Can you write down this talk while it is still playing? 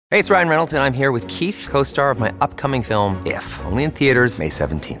Hey, it's Ryan Reynolds, and I'm here with Keith, co-star of my upcoming film, If, only in theaters May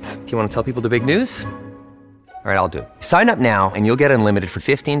 17th. Do you want to tell people the big news? All right, I'll do it. Sign up now and you'll get unlimited for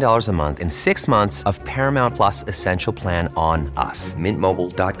 $15 a month and 6 months of Paramount Plus Essential Plan on us.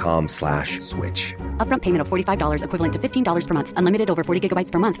 MintMobile.com/switch. Upfront payment of $45 equivalent to $15 per month. Unlimited over 40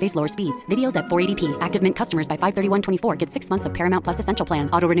 gigabytes per month. Face lower speeds. Videos at 480p. Active Mint customers by 531.24 get 6 months of Paramount Plus Essential Plan.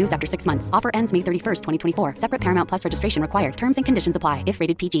 Auto renews after 6 months. Offer ends May 31st, 2024. Separate Paramount Plus registration required. Terms and conditions apply if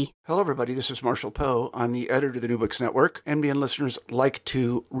rated PG. Hello, everybody. This is Marshall Poe. I'm the editor of the New Books Network. NBN listeners like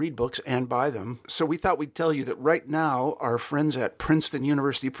to read books and buy them. So we thought we'd tell you that right now, our friends at Princeton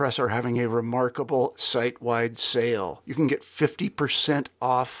University Press are having a remarkable site-wide sale. You can get 50%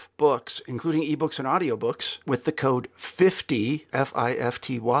 off books, including ebooks and audiobooks, with the code 50,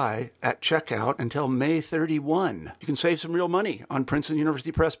 F-I-F-T-Y, at checkout until May 31. You can save some real money on Princeton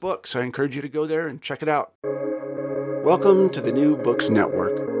University Press books. I encourage you to go there and check it out. Welcome to the New Books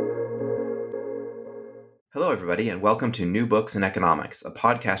Network. Hello, everybody, and welcome to New Books in Economics, a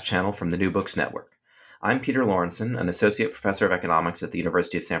podcast channel from the New Books Network. I'm Peter Lawrenson, an associate professor of economics at the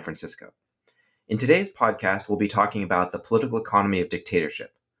University of San Francisco. In today's podcast, we'll be talking about the political economy of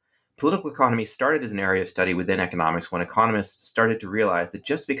dictatorship. Political economy started as an area of study within economics when economists started to realize that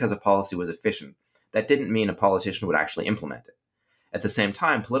just because a policy was efficient, that didn't mean a politician would actually implement it. At the same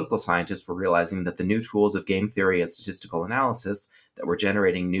time, political scientists were realizing that the new tools of game theory and statistical analysis that were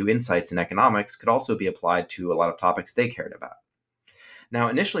generating new insights in economics could also be applied to a lot of topics they cared about. Now,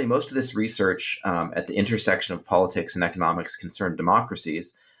 initially, most of this research at the intersection of politics and economics concerned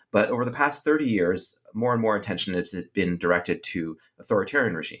democracies, but over the past 30 years, more and more attention has been directed to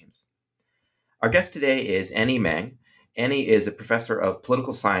authoritarian regimes. Our guest today is Annie Meng. Annie is a professor of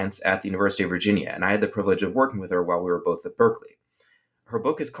political science at the University of Virginia, and I had the privilege of working with her while we were both at Berkeley. Her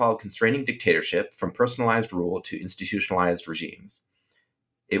book is called Constraining Dictatorship, From Personalized Rule to Institutionalized Regimes.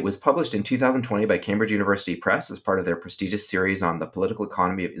 It was published in 2020 by Cambridge University Press as part of their prestigious series on the political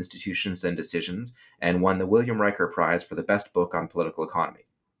economy of institutions and decisions, and won the William Riker Prize for the best book on political economy.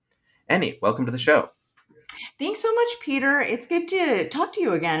 Annie, welcome to the show. Thanks so much, Peter. It's good to talk to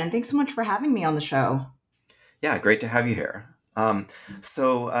you again, and thanks so much for having me on the show. Yeah, great to have you here.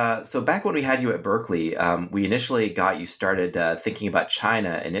 So back when we had you at Berkeley, we initially got you started thinking about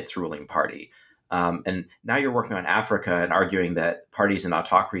China and its ruling party. And now you're working on Africa and arguing that parties and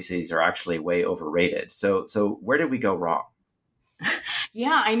autocracies are actually way overrated. So where did we go wrong?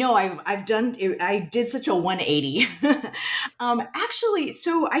 Yeah, I know. I did such a 180. Actually,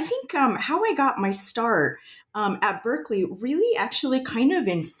 so I think how I got my start at Berkeley really actually kind of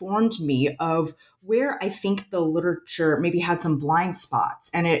informed me of where I think the literature maybe had some blind spots,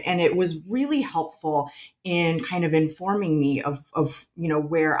 and it was really helpful in kind of informing me of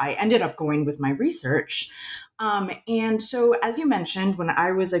where I ended up going with my research. And so, as you mentioned, when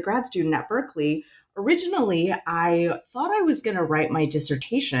I was a grad student at Berkeley, originally I thought I was going to write my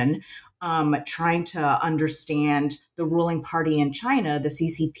dissertation trying to understand the ruling party in China, the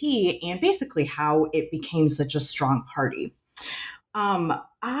CCP, and basically how it became such a strong party.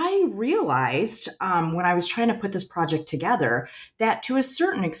 I realized when I was trying to put this project together that to a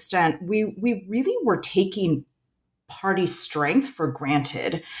certain extent, we really were taking party strength for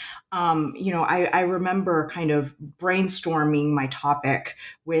granted. I remember kind of brainstorming my topic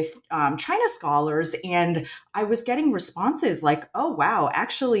with China scholars, and I was getting responses like, oh, wow,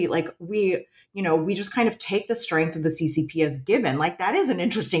 actually, like we just kind of take the strength of the CCP as given. Like, that is an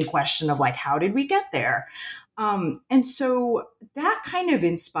interesting question of like, how did we get there? And so that kind of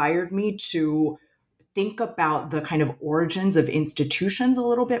inspired me to think about the kind of origins of institutions a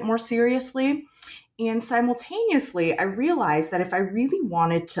little bit more seriously. And simultaneously, I realized that if I really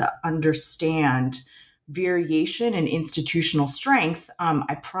wanted to understand variation in institutional strength,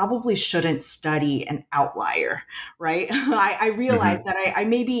 I probably shouldn't study an outlier, right? I realized that I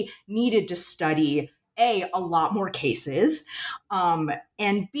maybe needed to study A, a lot more cases,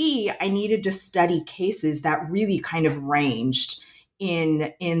 and B, I needed to study cases that really kind of ranged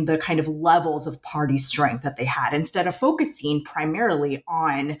in the kind of levels of party strength that they had, instead of focusing primarily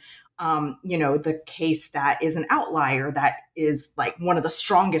on the case that is an outlier that is like one of the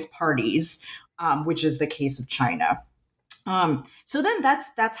strongest parties, which is the case of China. So then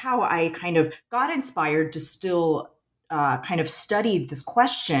that's how I kind of got inspired to still kind of study this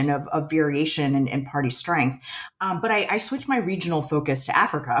question of variation and party strength. But I switched my regional focus to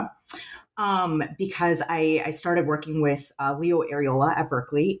Africa because I started working with Leo Ariola at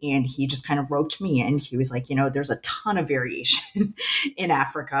Berkeley, and he just kind of roped me in. He was like, there's a ton of variation in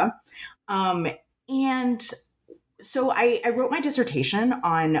Africa. And so I wrote my dissertation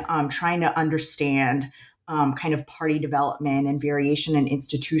on trying to understand kind of party development and variation in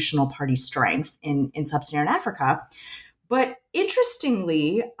institutional party strength in sub-Saharan Africa. But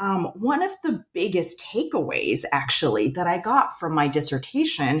interestingly, one of the biggest takeaways actually that I got from my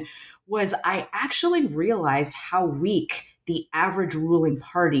dissertation was I actually realized how weak the average ruling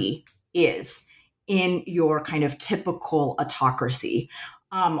party is in your kind of typical autocracy.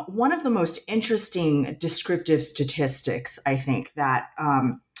 One of the most interesting descriptive statistics, I think, that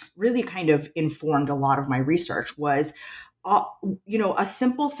really kind of informed a lot of my research was, a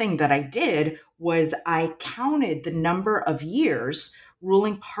simple thing that I did was I counted the number of years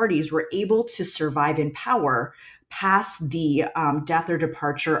ruling parties were able to survive in power past the death or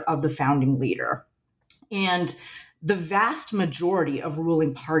departure of the founding leader. And the vast majority of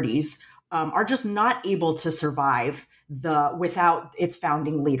ruling parties are just not able to survive without its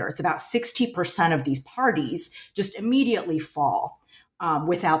founding leader. It's about 60% of these parties just immediately fall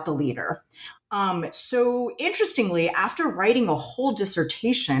without the leader. So interestingly, after writing a whole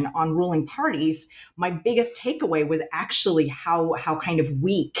dissertation on ruling parties, my biggest takeaway was actually how kind of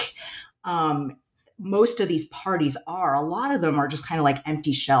weak most of these parties are. A lot of them are just kind of like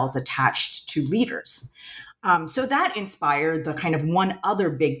empty shells attached to leaders. So that inspired the kind of one other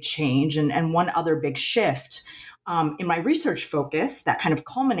big change and one other big shift in my research focus that kind of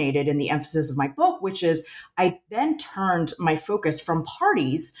culminated in the emphasis of my book, which is I then turned my focus from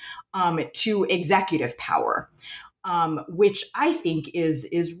parties to executive power, which I think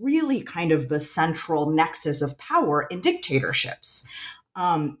is really kind of the central nexus of power in dictatorships.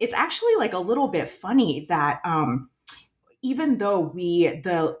 It's actually like a little bit funny that even though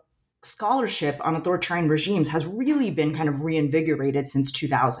the scholarship on authoritarian regimes has really been kind of reinvigorated since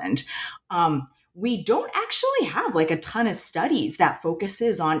 2000, we don't actually have like a ton of studies that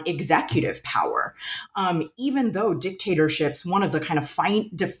focuses on executive power. Even though dictatorships, one of the kind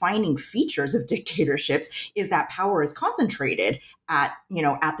of defining features of dictatorships is that power is concentrated at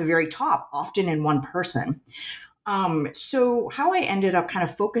the very top, often in one person. So how I ended up kind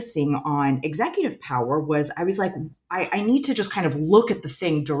of focusing on executive power was I was like, I need to just kind of look at the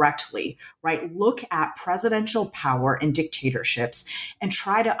thing directly, right? Look at presidential power and dictatorships and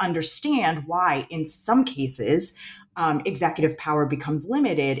try to understand why in some cases, executive power becomes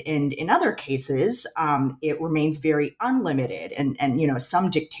limited, and in other cases, it remains very unlimited. And some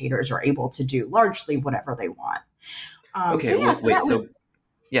dictators are able to do largely whatever they want.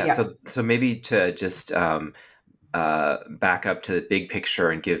 So maybe to just back up to the big picture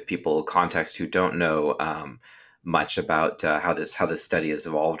and give people context who don't know much about how this study has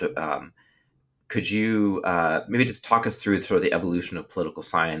evolved. Could you maybe just talk us through sort of the evolution of political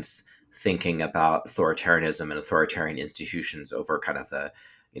science thinking about authoritarianism and authoritarian institutions over kind of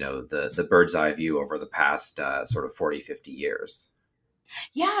the bird's eye view over the past sort of 40, 50 years?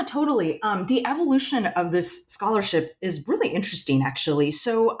 Yeah, totally. The evolution of this scholarship is really interesting, actually.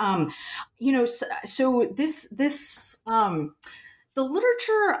 So, the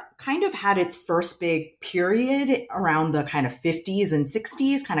literature kind of had its first big period around the kind of 50s and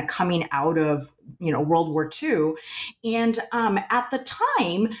 60s, kind of coming out of, World War II. And at the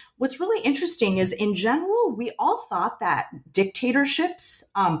time, what's really interesting is in general, we all thought that dictatorships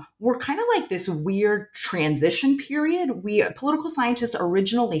were kind of like this weird transition period. We political scientists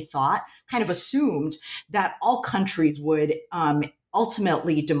originally kind of assumed that all countries would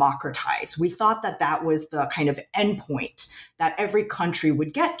ultimately democratize. We thought that was the kind of endpoint that every country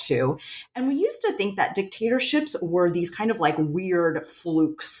would get to. And we used to think that dictatorships were these kind of like weird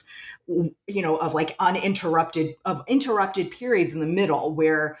flukes, of like interrupted periods in the middle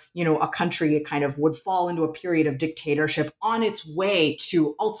where, a country kind of would fall into a period of dictatorship on its way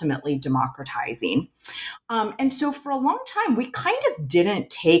to ultimately democratizing. And so for a long time, we kind of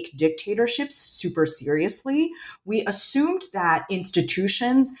didn't take dictatorships super seriously. We assumed that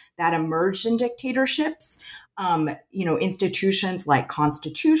institutions that emerged in dictatorships, institutions like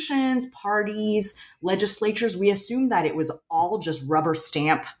constitutions, parties, legislatures, we assumed that it was all just rubber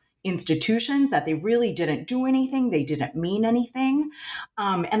stamp institutions, that they really didn't do anything, they didn't mean anything.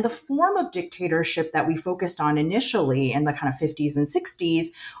 And the form of dictatorship that we focused on initially in the kind of 50s and 60s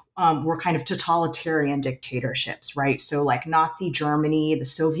were kind of totalitarian dictatorships, right? So like Nazi Germany, the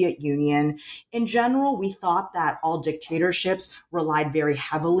Soviet Union. In general, we thought that all dictatorships relied very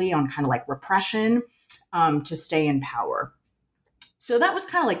heavily on kind of like repression to stay in power. So that was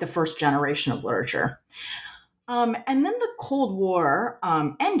kind of like the first generation of literature. And then the Cold War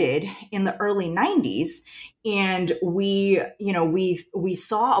ended in the early 90s, and we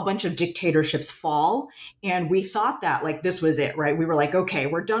saw a bunch of dictatorships fall, and we thought that like this was it, right? We were like, okay,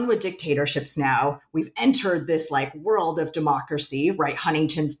 we're done with dictatorships now. We've entered this like world of democracy, right?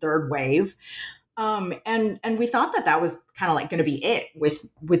 Huntington's third wave. And we thought that that was kind of like going to be it with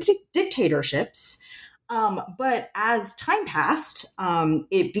dictatorships. But as time passed,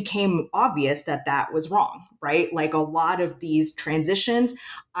 it became obvious that that was wrong, right? Like a lot of these transitions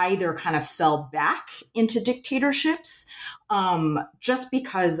either kind of fell back into dictatorships. Just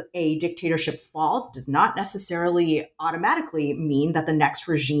because a dictatorship falls does not necessarily automatically mean that the next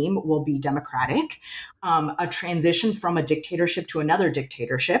regime will be democratic. A transition from a dictatorship to another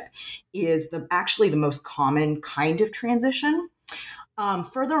dictatorship is actually the most common kind of transition.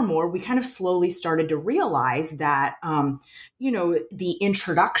 Furthermore, we kind of slowly started to realize that, the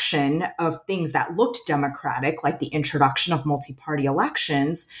introduction of things that looked democratic, like the introduction of multi-party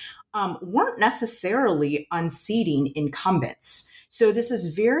elections, weren't necessarily unseating incumbents. So this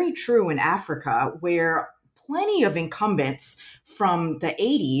is very true in Africa, where plenty of incumbents from the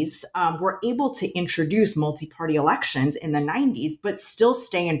 80s were able to introduce multi-party elections in the 90s, but still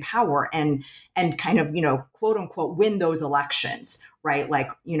stay in power and kind of, quote unquote, win those elections, right? Like,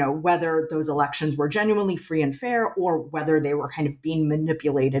 whether those elections were genuinely free and fair or whether they were kind of being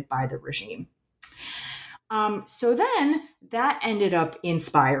manipulated by the regime. So then that ended up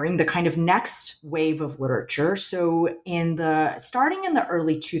inspiring the kind of next wave of literature. So starting in the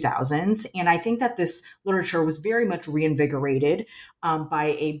early 2000s, and I think that this literature was very much reinvigorated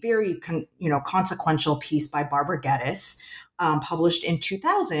by a very consequential piece by Barbara Geddes, published in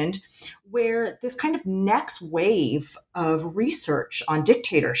 2000, where this kind of next wave of research on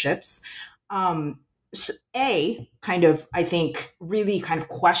dictatorships kind of, I think, really kind of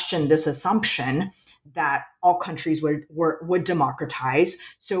questioned this assumption that all countries would democratize.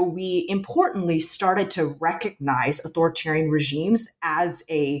 So we importantly started to recognize authoritarian regimes as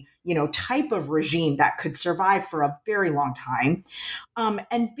a type of regime that could survive for a very long time.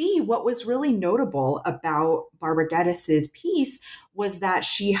 And B, what was really notable about Barbara Geddes's piece was that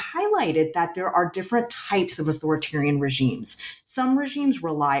she highlighted that there are different types of authoritarian regimes. Some regimes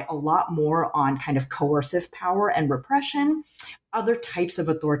rely a lot more on kind of coercive power and repression. Other types of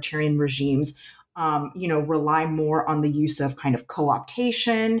authoritarian regimes rely more on the use of kind of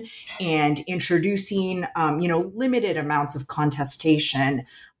co-optation and introducing, limited amounts of contestation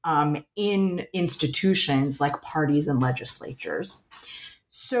in institutions like parties and legislatures.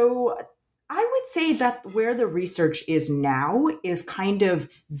 So I would say that where the research is now is kind of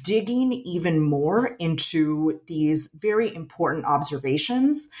digging even more into these very important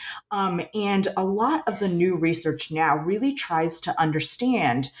observations. And a lot of the new research now really tries to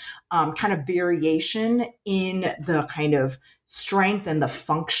understand kind of variation in the kind of strength and the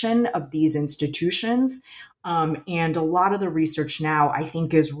function of these institutions. And a lot of the research now, I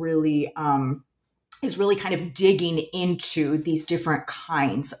think, is really kind of digging into these different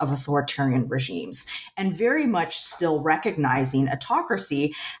kinds of authoritarian regimes and very much still recognizing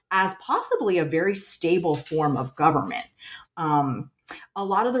autocracy as possibly a very stable form of government. A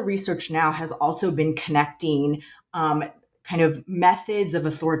lot of the research now has also been connecting kind of methods of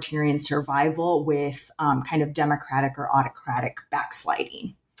authoritarian survival with kind of democratic or autocratic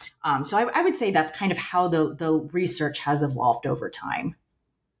backsliding. So I would say that's kind of how the research has evolved over time.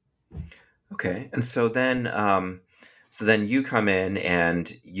 Okay, and so then you come in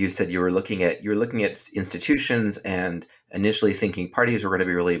and you said you were looking at institutions and initially thinking parties were going to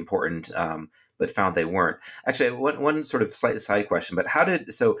be really important, but found they weren't. Actually, one sort of slight side question, but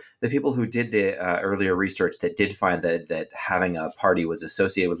so the people who did the earlier research that did find that having a party was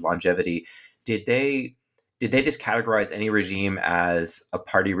associated with longevity, did they just categorize any regime as a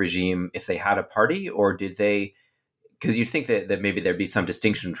party regime if they had a party, or did they? Because you'd think that maybe there'd be some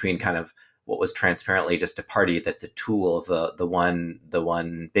distinction between kind of what was transparently just a party that's a tool of the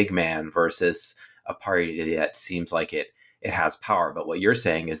one big man versus a party that seems like it has power. But what you're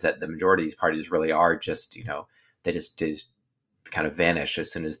saying is that the majority of these parties really are just, they just kind of vanish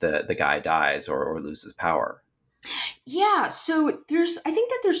as soon as the guy dies or loses power. Yeah. So I think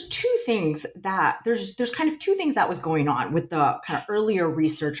that there's two things that was going on with the kind of earlier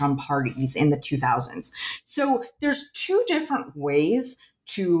research on parties in the 2000s. So there's two different ways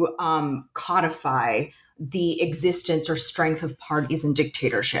to codify the existence or strength of parties in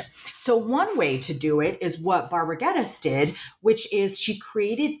dictatorship. So one way to do it is what Barbara Geddes did, which is she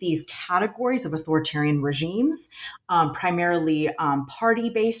created these categories of authoritarian regimes, primarily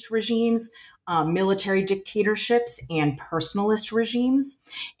party-based regimes, military dictatorships, and personalist regimes.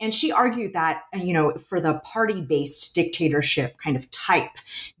 And she argued that, for the party-based dictatorship kind of type,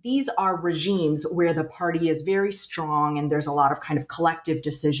 these are regimes where the party is very strong and there's a lot of kind of collective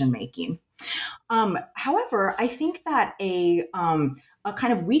decision-making. However, I think that a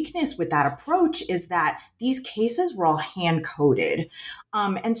kind of weakness with that approach is that these cases were all hand coded.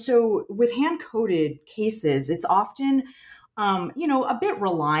 And so with hand coded cases, it's often a bit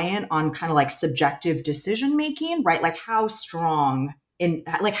reliant on kind of like subjective decision making, right? Like how strong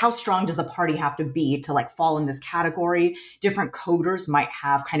does the party have to be to like fall in this category? Different coders might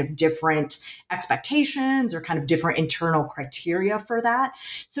have kind of different expectations or kind of different internal criteria for that.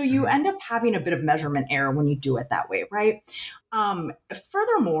 So you end up having a bit of measurement error when you do it that way, right?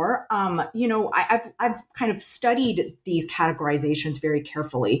 Furthermore, I've kind of studied these categorizations very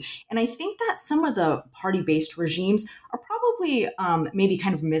carefully, and I think that some of the party-based regimes are probably maybe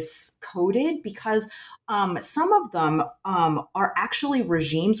kind of miscoded because some of them are actually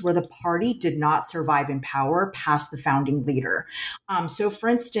regimes where the party did not survive in power past the founding leader. So, for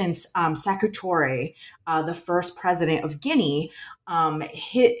instance, Sekou Touré, the first president of Guinea,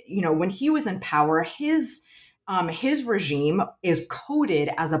 when he was in power, his regime is coded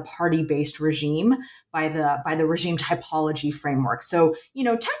as a party-based regime by the regime typology framework. So,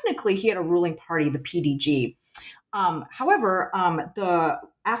 technically, he had a ruling party, the PDG. However,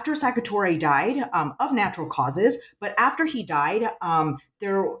 after Sekou Touré died of natural causes, but after he died,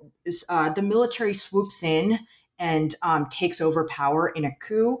 the military swoops in and takes over power in a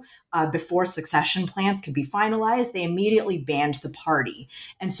coup. Before succession plans could be finalized, they immediately banned the party.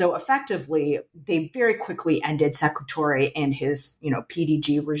 And so effectively, they very quickly ended Sekou Touré and his,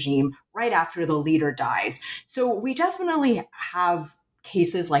 PDG regime right after the leader dies. So we definitely have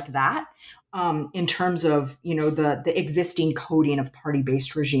cases like that in terms of, the existing coding of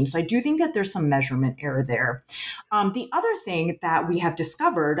party-based regimes. So I do think that there's some measurement error there. The other thing that we have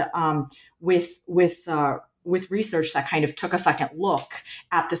discovered with research that kind of took a second look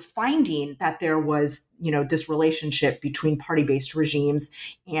at this finding that there was, this relationship between party-based regimes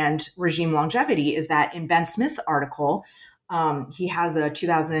and regime longevity is that in Ben Smith's article, he has a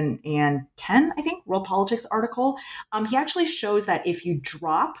 2010, I think, World Politics article. He actually shows that if you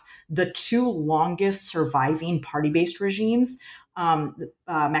drop the two longest surviving party-based regimes,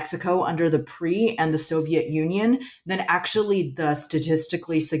 Mexico under the PRI and the Soviet Union, then actually the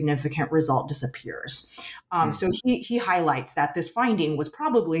statistically significant result disappears. So he highlights that this finding was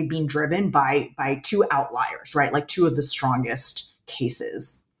probably being driven by two outliers, right? Like two of the strongest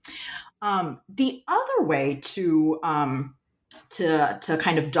cases. The other way to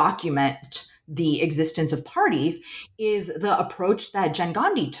kind of document the existence of parties is the approach that Jen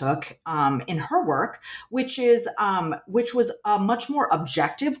Gandhi took in her work, which was a much more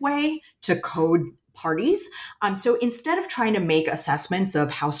objective way to code parties. So instead of trying to make assessments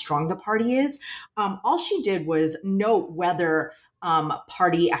of how strong the party is, all she did was note whether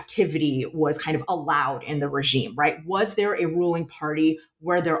party activity was kind of allowed in the regime, right? Was there a ruling party?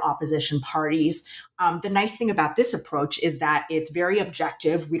 Were there opposition parties? The nice thing about this approach is that it's very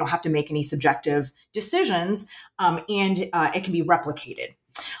objective. We don't have to make any subjective decisions, and it can be replicated.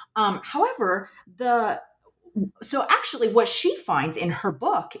 However, so actually what she finds in her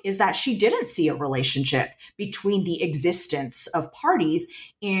book is that she didn't see a relationship between the existence of parties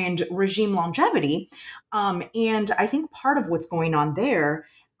and regime longevity. And I think part of what's going on there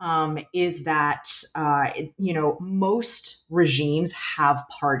is that, most regimes have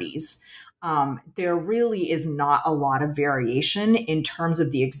parties. There really is not a lot of variation in terms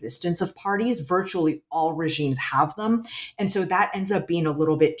of the existence of parties. Virtually all regimes have them. And so that ends up being a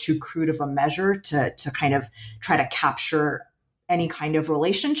little bit too crude of a measure to kind of try to capture any kind of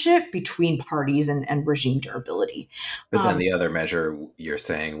relationship between parties and regime durability. But then the other measure you're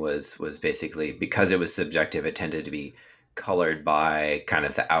saying was basically because it was subjective, it tended to be colored by kind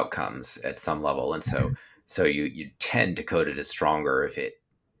of the outcomes at some level. And so you tend to code it as stronger if it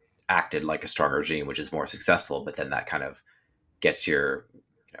acted like a strong regime, which is more successful, but then that kind of gets your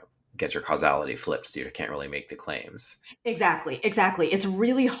causality flipped, so you can't really make the claims. Exactly. It's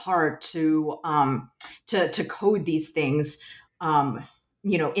really hard to code these things,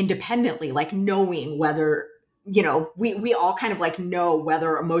 independently, like knowing whether, we all kind of like know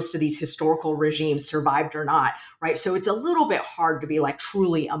whether most of these historical regimes survived or not, right? So it's a little bit hard to be like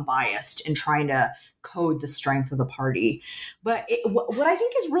truly unbiased in trying to code the strength of the party. But what I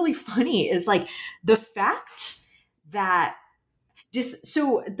think is really funny is like the fact that this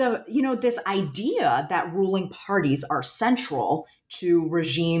idea that ruling parties are central to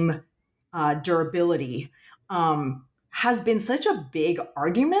regime durability has been such a big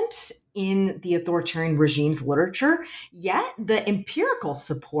argument in the authoritarian regimes literature, yet the empirical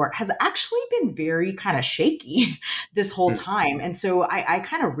support has actually been very kind of shaky this whole time. And so I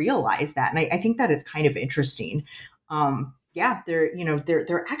kind of realized that, and I think that it's kind of interesting. yeah,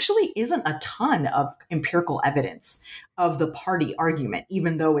 there actually isn't a ton of empirical evidence of the party argument,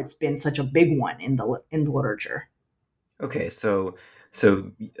 even though it's been such a big one in the literature. Okay, so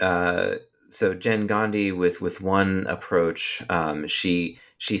uh, so Jen Gandhi with one approach, she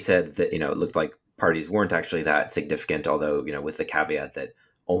said that it looked like parties weren't actually that significant, although with the caveat that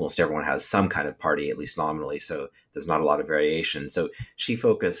almost everyone has some kind of party, at least nominally, so there's not a lot of variation. So she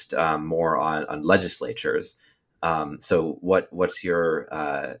focused more on legislatures. So what's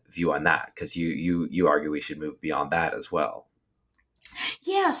your view on that? Because you argue we should move beyond that as well.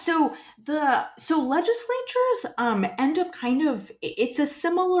 Yeah, so legislatures end up it's a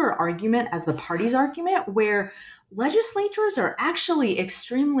similar argument as the party's argument, where legislatures are actually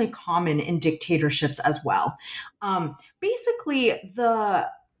extremely common in dictatorships as well. Basically, the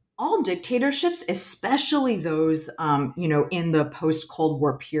all dictatorships, especially those in the post Cold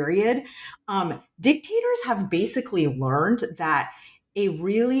War period, dictators have basically learned that a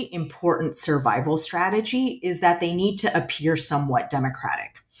really important survival strategy is that they need to appear somewhat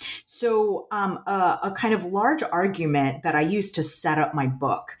democratic. So, a kind of large argument that I use to set up my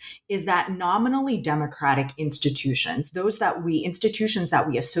book is that nominally democratic institutions that we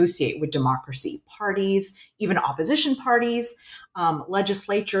associate with democracy, parties, even opposition parties,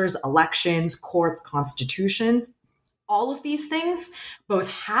 legislatures, elections, courts, constitutions, all of these things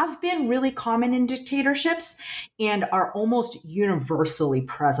both have been really common in dictatorships and are almost universally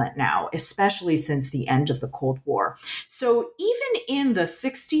present now, especially since the end of the Cold War. So even in the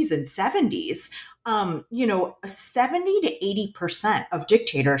 60s and 70s, 70 to 80% of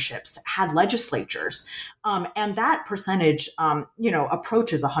dictatorships had legislatures. And that percentage,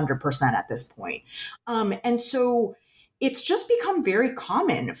 approaches 100% at this point. And so it's just become very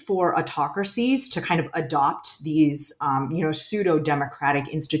common for autocracies to kind of adopt these, pseudo-democratic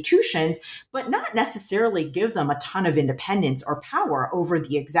institutions, but not necessarily give them a ton of independence or power over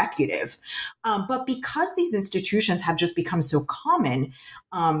the executive. But because these institutions have just become so common,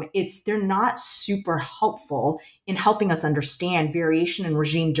 they're not super helpful in helping us understand variation in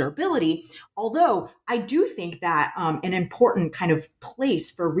regime durability. Although I do think that an important kind of place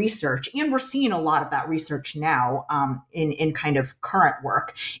for research, and we're seeing a lot of that research now in kind of current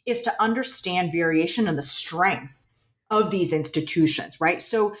work, is to understand variation and the strength of these institutions, right?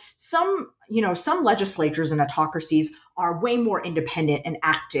 So some legislatures and autocracies are way more independent and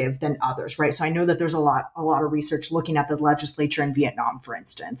active than others, right? So I know that there's a lot of research looking at the legislature in Vietnam, for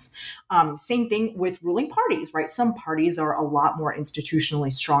instance. Same thing with ruling parties, right? Some parties are a lot more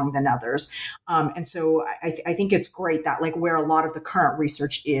institutionally strong than others. And so I think it's great that like where a lot of the current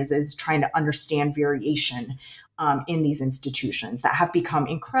research is trying to understand variation in these institutions that have become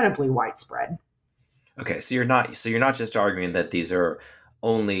incredibly widespread. Okay, so you're not just arguing that these are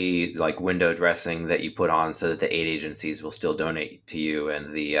only like window dressing that you put on so that the aid agencies will still donate to you, and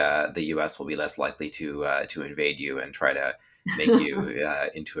the U.S. will be less likely to invade you and try to make you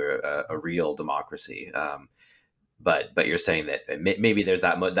into a real democracy. But you're saying that maybe there's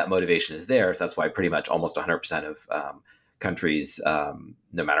that motivation is there, so that's why pretty much almost 100% of countries, no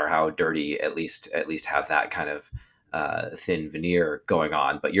matter how dirty, at least have that kind of thin veneer going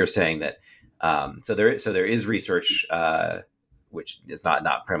on. But you're saying that. So there is research, which is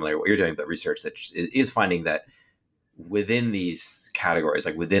not primarily what you're doing, but research that is finding that within these categories,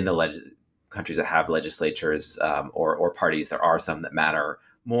 like within the countries that have legislatures or parties, there are some that matter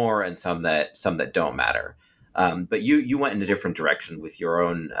more and some that don't matter. But you went in a different direction with your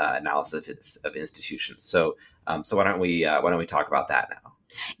own analysis of institutions. So why don't we talk about that now?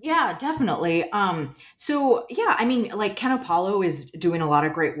 Yeah, definitely. I mean, like Ken Apollo is doing a lot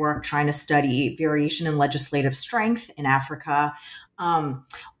of great work trying to study variation in legislative strength in Africa.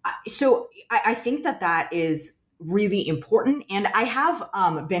 I think that is really important. And I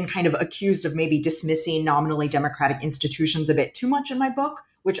have been kind of accused of maybe dismissing nominally democratic institutions a bit too much in my book,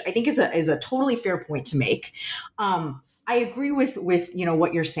 which I think is a totally fair point to make. I agree with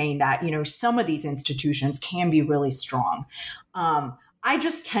what you're saying, that some of these institutions can be really strong. I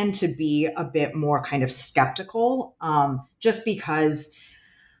just tend to be a bit more kind of skeptical, just because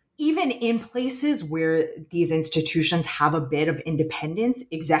even in places where these institutions have a bit of independence,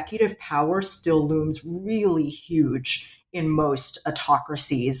 executive power still looms really huge in most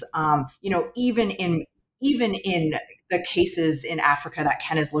autocracies. Even in the cases in Africa that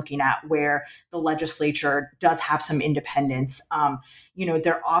Ken is looking at, where the legislature does have some independence,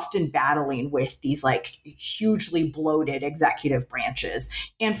 they're often battling with these like hugely bloated executive branches.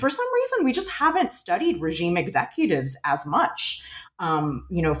 And for some reason, we just haven't studied regime executives as much,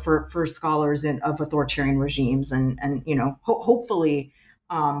 for scholars of authoritarian regimes. And hopefully,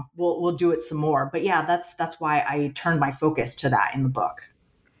 we'll do it some more. But yeah, that's why I turned my focus to that in the book.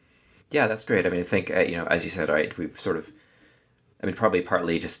 Yeah, that's great. I mean, I think, as you said, right, we've sort of, I mean, probably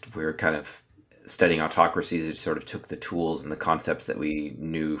partly just we're kind of studying autocracies. It sort of took the tools and the concepts that we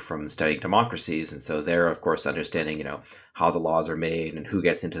knew from studying democracies. And so there, of course, understanding, how the laws are made and who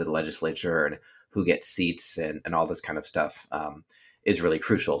gets into the legislature and who gets seats and all this kind of stuff is really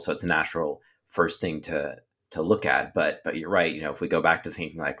crucial. So it's a natural first thing to look at. But you're right, if we go back to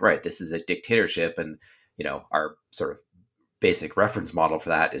thinking like, right, this is a dictatorship and, our sort of basic reference model for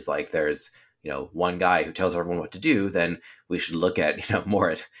that is like there's one guy who tells everyone what to do, then we should look at more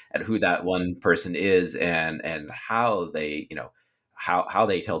at who that one person is and how they how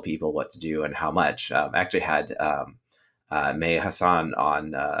they tell people what to do and how much. I actually had May Hassan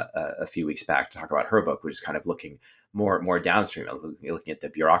on a few weeks back to talk about her book, which is kind of looking more downstream, looking at the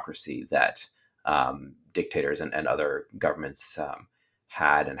bureaucracy that dictators and other governments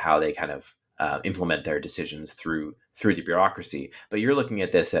had and how they kind of implement their decisions through the bureaucracy. But you're looking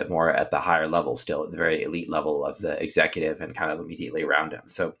at this at the higher level, still at the very elite level of the executive and kind of immediately around him.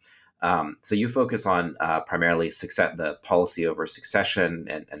 So you focus on primarily the policy over succession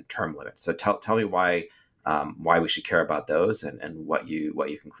and term limits. So tell me why we should care about those and what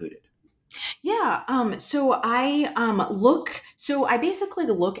you concluded. Yeah. So I basically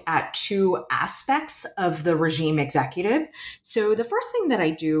look at two aspects of the regime executive. So the first thing that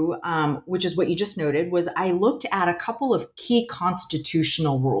I do, which is what you just noted, was I looked at a couple of key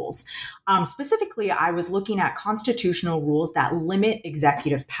constitutional rules. Specifically, I was looking at constitutional rules that limit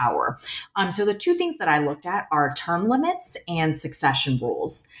executive power. So the two things that I looked at are term limits and succession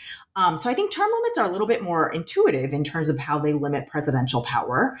rules. So I think term limits are a little bit more intuitive in terms of how they limit presidential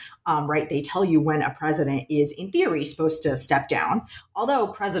power, right? They tell you when a president is, in theory, supposed to step down, although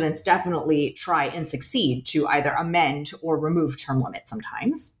presidents definitely try and succeed to either amend or remove term limits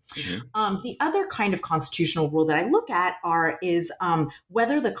sometimes. Mm-hmm. The other kind of constitutional rule that I look at is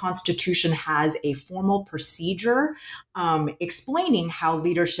whether the Constitution has a formal procedure explaining how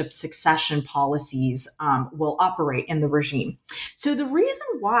leadership succession policies will operate in the regime. So the reason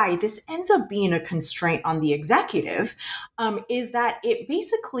why this ends up being a constraint on the executive is that it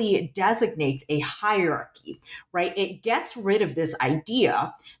basically designates a hierarchy, right? It gets rid of this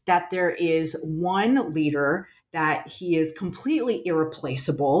idea that there is one leader, that he is completely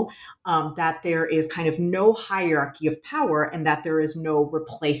irreplaceable, that there is kind of no hierarchy of power, and that there is no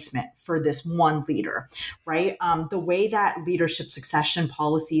replacement for this one leader, right? The way that leadership succession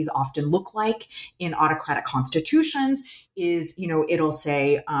policies often look like in autocratic constitutions is, it'll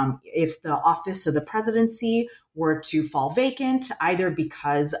say if the office of the presidency were to fall vacant, either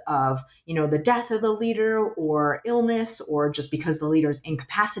because of, the death of the leader or illness, or just because the leader is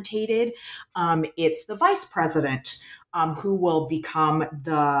incapacitated, it's the vice president who will become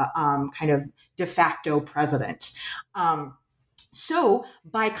the kind of de facto president. So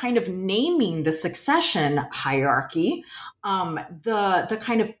by kind of naming the succession hierarchy, the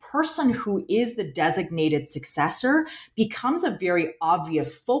kind of person who is the designated successor becomes a very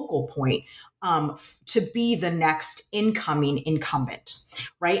obvious focal point to be the next incoming incumbent,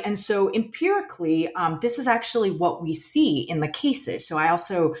 right? And so empirically, this is actually what we see in the cases. So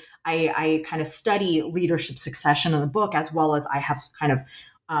I kind of study leadership succession in the book, as well as I have kind of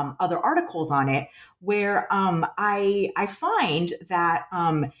other articles on it, where I find that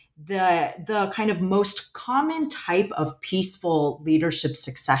the kind of most common type of peaceful leadership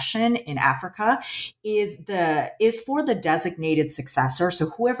succession in Africa is for the designated successor. So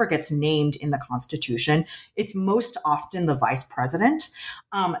whoever gets named in the Constitution, it's most often the vice president.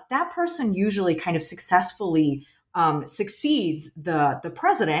 That person usually kind of successfully succeeds the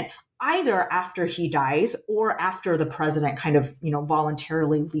president, either after he dies or after the president kind of,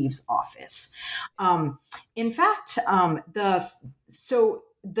 voluntarily leaves office. In fact,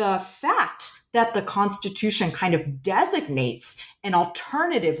 the fact that the Constitution kind of designates an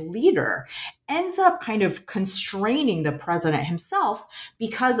alternative leader ends up kind of constraining the president himself,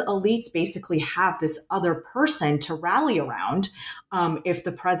 because elites basically have this other person to rally around if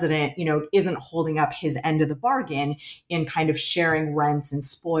the president, isn't holding up his end of the bargain in kind of sharing rents and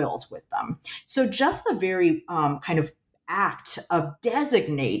spoils with them. So just the very kind of act of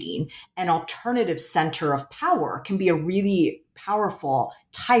designating an alternative center of power can be a really powerful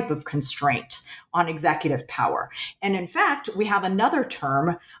type of constraint on executive power. And in fact, we have another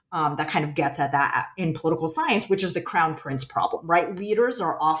term that kind of gets at that in political science, which is the crown prince problem, right? Leaders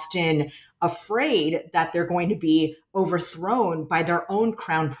are often afraid that they're going to be overthrown by their own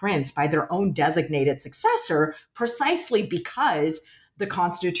crown prince, by their own designated successor, precisely because the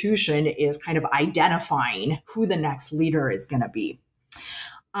Constitution is kind of identifying who the next leader is going to be.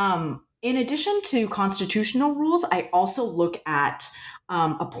 In addition to constitutional rules, I also look at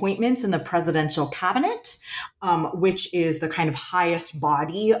appointments in the presidential cabinet, which is the kind of highest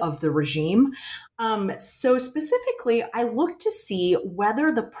body of the regime. So specifically, I look to see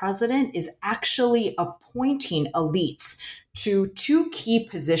whether the president is actually appointing elites to two key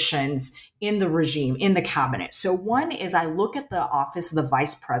positions in the regime, in the cabinet. So one is I look at the office of the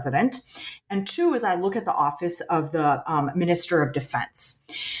vice president, and two is I look at the office of the minister of defense.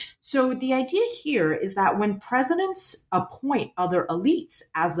 So the idea here is that when presidents appoint other elites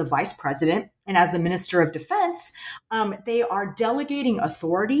as the vice president and as the minister of defense, they are delegating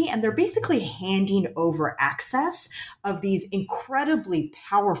authority and they're basically handing over access of these incredibly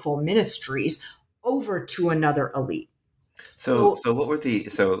powerful ministries over to another elite. So what were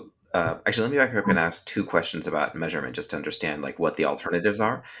actually, let me back up and ask two questions about measurement just to understand like what the alternatives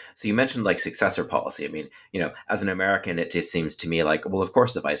are. So you mentioned like successor policy. I mean, as an American, it just seems to me like, well, of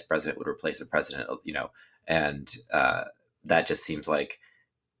course the vice president would replace the president, and that just seems like,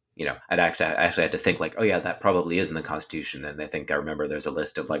 I'd actually had to think like, oh yeah, that probably is in the Constitution. And I think I remember there's a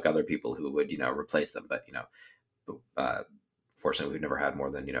list of like other people who would, replace them. But, fortunately we've never had more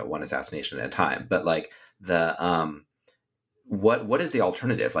than, one assassination at a time. But like what is the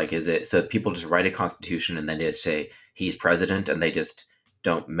alternative? Like, is it so people just write a constitution and then they just say he's president and they just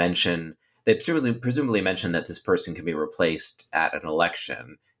don't mention, they presumably mention that this person can be replaced at an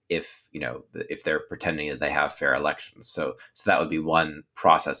election if they're pretending that they have fair elections. So that would be one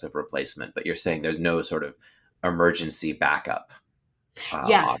process of replacement. But you're saying there's no sort of emergency backup.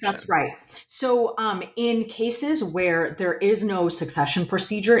 Yes, Option. that's right. So in cases where there is no succession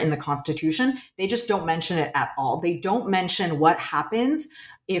procedure in the Constitution, they just don't mention it at all. They don't mention what happens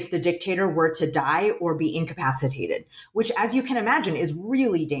if the dictator were to die or be incapacitated, which, as you can imagine, is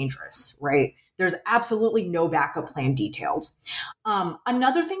really dangerous, right? There's absolutely no backup plan detailed.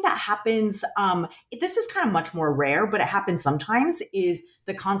 Another thing that happens, this is kind of much more rare, but it happens sometimes, is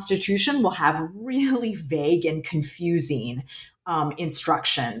the Constitution will have really vague and confusing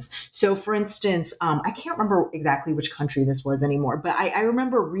instructions. So for instance, I can't remember exactly which country this was anymore, but I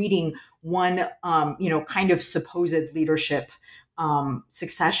remember reading one, kind of supposed leadership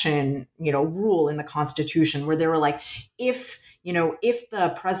succession, rule in the Constitution where they were like, if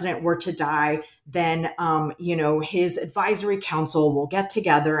the president were to die, then, his advisory council will get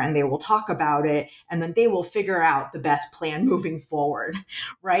together and they will talk about it. And then they will figure out the best plan moving forward.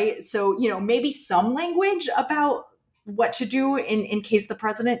 Right. So, maybe some language about what to do in case the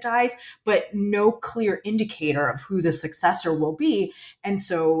president dies, but no clear indicator of who the successor will be. And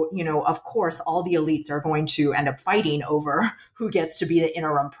so, of course, all the elites are going to end up fighting over who gets to be the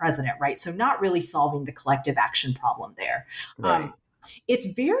interim president, right? So not really solving the collective action problem there. Right.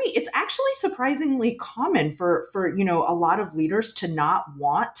 It's actually surprisingly common for a lot of leaders to not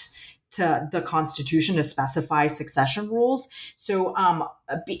want to the Constitution to specify succession rules. So,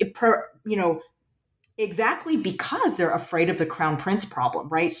 exactly because they're afraid of the crown prince problem,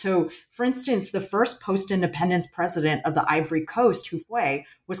 right? So, for instance, the first post-independence president of the Ivory Coast, Houphouët,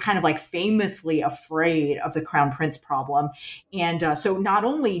 was kind of like famously afraid of the crown prince problem. And so not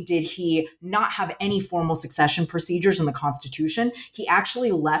only did he not have any formal succession procedures in the Constitution, he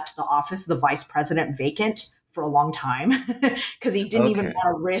actually left the office of the vice president vacant for a long time because he didn't even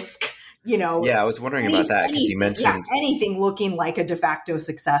want to risk I was wondering about that because you mentioned anything looking like a de facto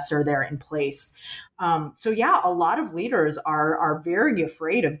successor there in place. A lot of leaders are very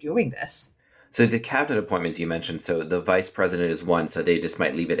afraid of doing this. So the cabinet appointments you mentioned, so the vice president is one, so they just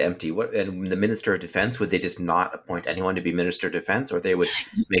might leave it empty. And the minister of defense, would they just not appoint anyone to be minister of defense, or they would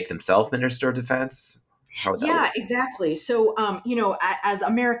make themselves minister of defense? How would that work? Exactly. So, as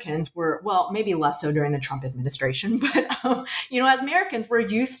Americans, maybe less so during the Trump administration, but, as Americans, we're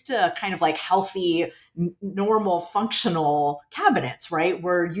used to kind of like healthy, normal, functional cabinets, right?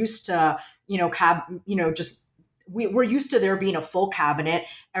 We're used to, we're used to there being a full cabinet.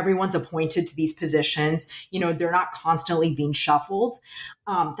 Everyone's appointed to these positions. They're not constantly being shuffled.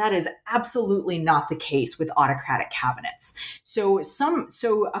 That is absolutely not the case with autocratic cabinets. There's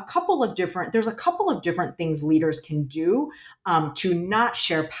a couple of different things leaders can do to not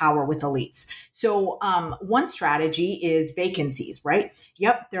share power with elites. So one strategy is vacancies, right?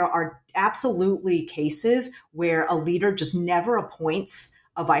 Yep, there are absolutely cases where a leader just never appoints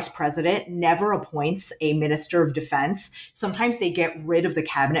a vice president, never appoints a minister of defense. Sometimes they get rid of the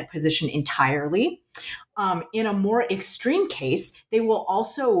cabinet position entirely. In a more extreme case, they will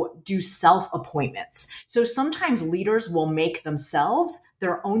also do self-appointments. So sometimes leaders will make themselves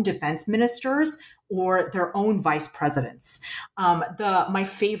their own defense ministers or their own vice presidents. My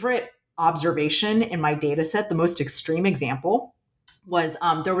favorite observation in my data set, the most extreme example, was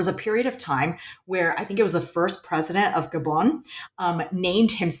there was a period of time where I think it was the first president of Gabon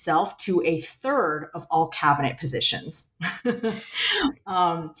named himself to a third of all cabinet positions.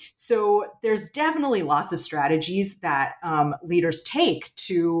 So there's definitely lots of strategies that leaders take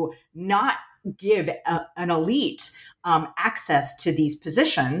to not give an elite access to these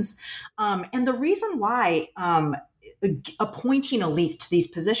positions. And the reason why appointing elites to these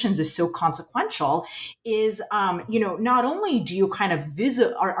positions is so consequential is, not only do you kind of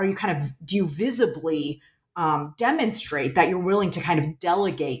do you visibly demonstrate that you're willing to kind of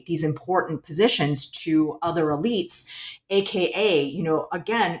delegate these important positions to other elites, aka,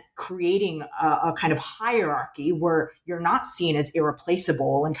 again, creating a kind of hierarchy where you're not seen as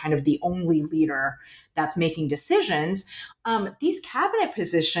irreplaceable and kind of the only leader that's making decisions. These cabinet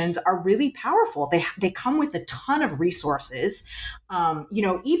positions are really powerful. They come with a ton of resources,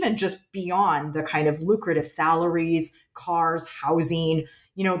 even just beyond the kind of lucrative salaries, cars, housing.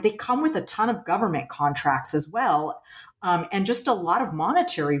 They come with a ton of government contracts as well, and just a lot of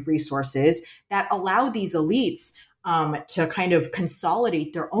monetary resources that allow these elites to kind of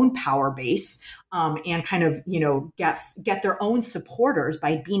consolidate their own power base, and kind of, get their own supporters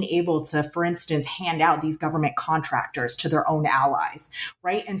by being able to, for instance, hand out these government contractors to their own allies,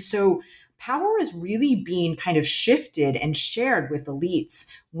 right? And so power is really being kind of shifted and shared with elites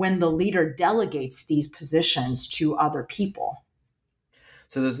when the leader delegates these positions to other people.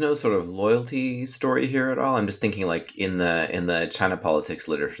 So there's no sort of loyalty story here at all. I'm just thinking, like, in the China politics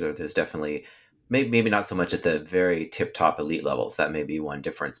literature, there's definitely maybe not so much at the very tip top elite levels. That may be one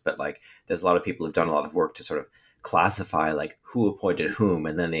difference, but like there's a lot of people who've done a lot of work to sort of classify like who appointed whom,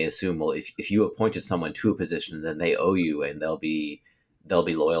 and then they assume, well, if you appointed someone to a position, then they owe you and they'll be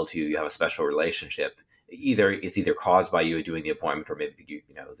loyal to you. You have a special relationship. It's either caused by you doing the appointment, or maybe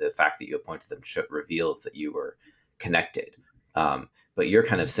the fact that you appointed them reveals that you were connected. But you're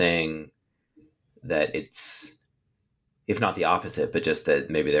kind of saying that it's, if not the opposite, but just that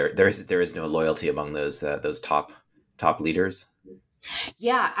maybe there is no loyalty among those top leaders.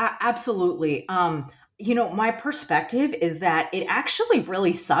 Yeah, absolutely. My perspective is that it actually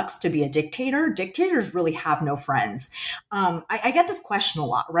really sucks to be a dictator. Dictators really have no friends. I get this question a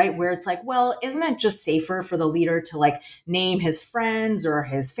lot, right? Where it's like, well, isn't it just safer for the leader to like name his friends or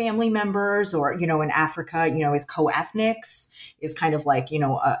his family members, or, in Africa, his co-ethnics is kind of like,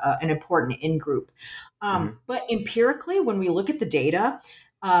 an important in-group. But empirically, when we look at the data,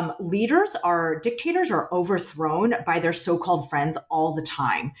 dictators are overthrown by their so-called friends all the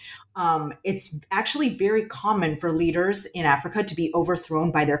time. It's actually very common for leaders in Africa to be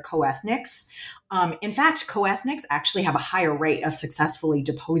overthrown by their co-ethnics. In fact, co-ethnics actually have a higher rate of successfully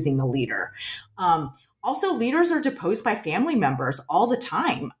deposing the leader. Also, leaders are deposed by family members all the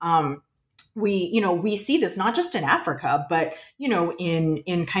time. We see this not just in Africa, but,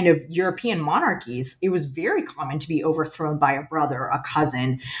 in kind of European monarchies, it was very common to be overthrown by a brother, a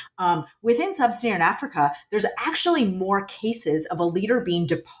cousin. Within sub-Saharan Africa, there's actually more cases of a leader being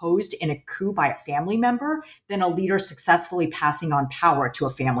deposed in a coup by a family member than a leader successfully passing on power to a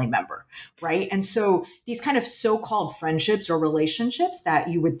family member, right? And so these kind of so-called friendships or relationships that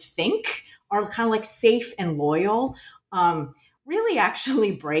you would think are kind of like safe and loyal, really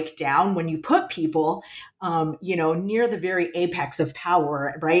actually break down when you put people, near the very apex of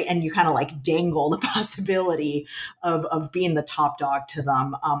power, right? And you kind of like dangle the possibility of being the top dog to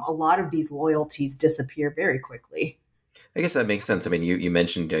them. A lot of these loyalties disappear very quickly. I guess that makes sense. I mean, you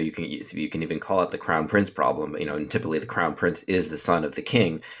mentioned you can even call it the crown prince problem. And typically the crown prince is the son of the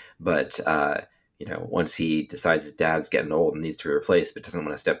king, but once he decides his dad's getting old and needs to be replaced, but doesn't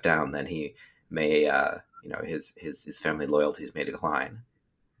want to step down, then he may his family loyalties may decline.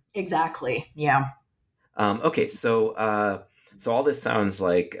 Exactly. Yeah. Okay. So all this sounds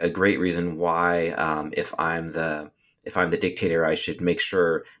like a great reason why, if I'm the dictator, I should make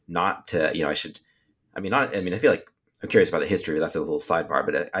sure not to, I feel like I'm curious about the history. That's a little sidebar,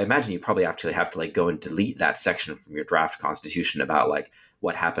 but I imagine you probably actually have to like go and delete that section from your draft constitution about like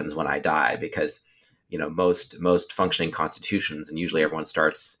what happens when I die, because, most functioning constitutions, and usually everyone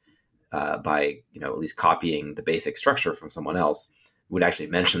starts by at least copying the basic structure from someone else, would actually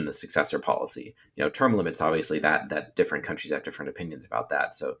mention the successor policy. Term limits, obviously that different countries have different opinions about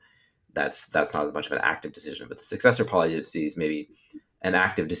that, so that's not as much of an active decision. But the successor policy is maybe an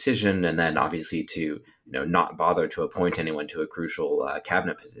active decision, and then obviously to not bother to appoint anyone to a crucial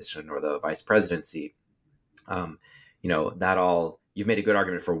cabinet position or the vice presidency. That all, you've made a good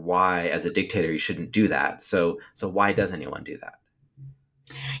argument for why, as a dictator, you shouldn't do that. So why does anyone do that?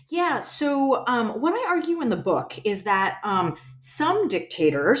 Yeah. So what I argue in the book is that some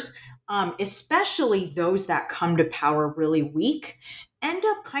dictators especially those that come to power really weak, end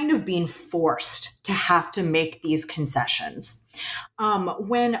up kind of being forced to have to make these concessions.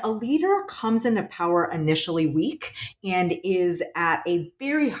 When a leader comes into power initially weak and is at a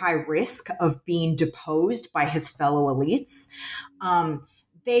very high risk of being deposed by his fellow elites,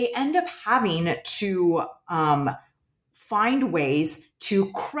 they end up having to find ways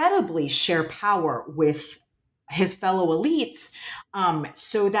to credibly share power with his fellow elites,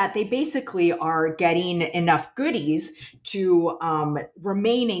 so that they basically are getting enough goodies to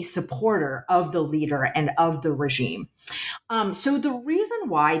remain a supporter of the leader and of the regime. So the reason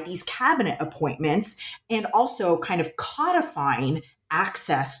why these cabinet appointments and also kind of codifying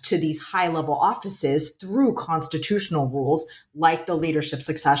access to these high-level offices through constitutional rules like the leadership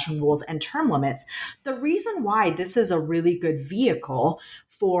succession rules and term limits, the reason why this is a really good vehicle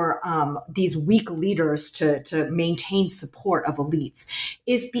for these weak leaders to maintain support of elites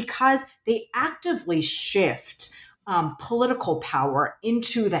is because they actively shift political power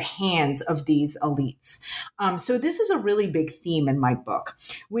into the hands of these elites. So this is a really big theme in my book,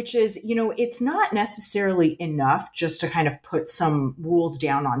 which is, it's not necessarily enough just to kind of put some rules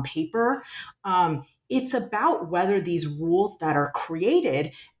down on paper. It's about whether these rules that are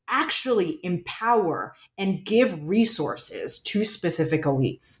created actually empower and give resources to specific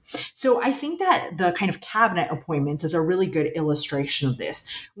elites. So I think that the kind of cabinet appointments is a really good illustration of this.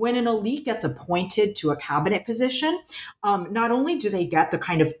 When an elite gets appointed to a cabinet position, not only do they get the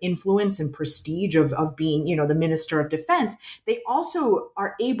kind of influence and prestige of being, the Minister of Defense, they also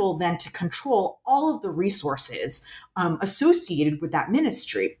are able then to control all of the resources associated with that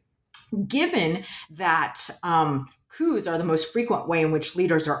ministry. Given that coups are the most frequent way in which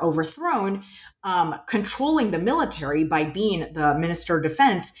leaders are overthrown, controlling the military by being the Minister of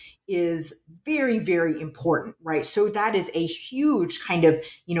Defense is very, very important, right? So that is a huge kind of,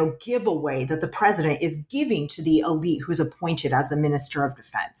 giveaway that the president is giving to the elite who's appointed as the Minister of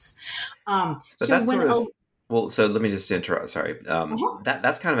Defense. So let me just interrupt. Sorry.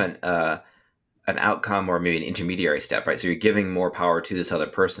 That's kind of an outcome or maybe an intermediary step, right? So you're giving more power to this other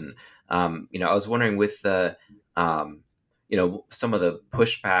person. I was wondering with the, some of the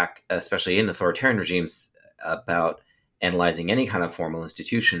pushback, especially in authoritarian regimes, about analyzing any kind of formal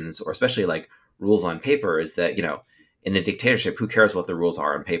institutions, or especially like rules on paper, is that, in a dictatorship, who cares what the rules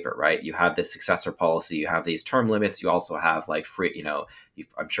are on paper, right? You have this successor policy, you have these term limits, you also have like free,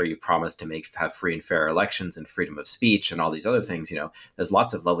 I'm sure you've promised to have free and fair elections and freedom of speech and all these other things. There's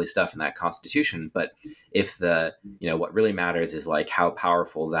lots of lovely stuff in that constitution, but if what really matters is like how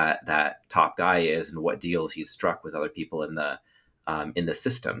powerful that top guy is and what deals he's struck with other people in the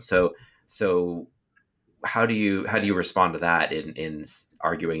system. So how do you respond to that in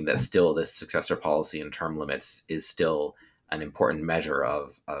arguing that still this successor policy and term limits is still an important measure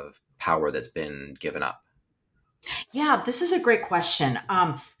of power that's been given up? Yeah, this is a great question.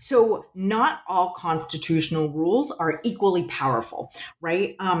 So not all constitutional rules are equally powerful,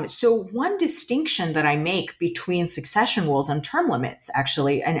 right? So one distinction that I make between succession rules and term limits,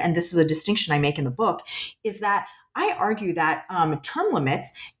 actually, and this is a distinction I make in the book, is that I argue that term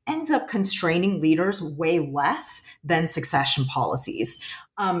limits ends up constraining leaders way less than succession policies.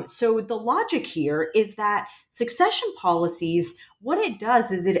 So the logic here is that succession policies, what it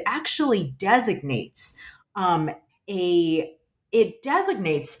does is it actually designates a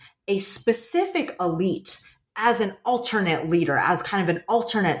specific elite as an alternate leader, as kind of an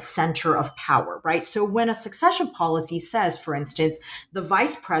alternate center of power, right? So when a succession policy says, for instance, the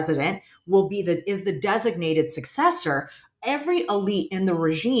vice president is the designated successor, every elite in the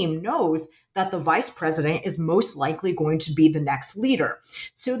regime knows that the vice president is most likely going to be the next leader.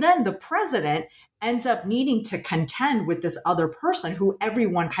 So then the president ends up needing to contend with this other person who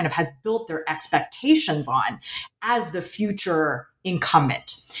everyone kind of has built their expectations on as the future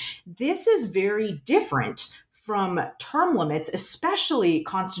incumbent. This is very different from term limits, especially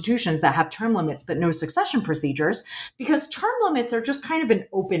constitutions that have term limits but no succession procedures, because term limits are just kind of an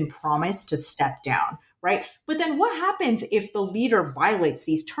open promise to step down, right? But then what happens if the leader violates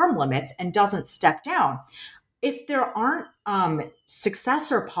these term limits and doesn't step down? If there aren't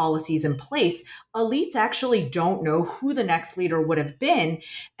successor policies in place, elites actually don't know who the next leader would have been.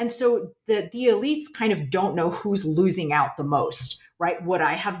 And so the elites kind of don't know who's losing out the most, right? Would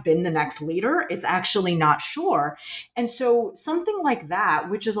I have been the next leader? It's actually not sure. And so something like that,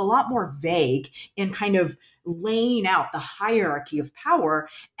 which is a lot more vague in kind of laying out the hierarchy of power,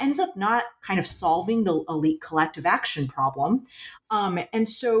 ends up not kind of solving the elite collective action problem. And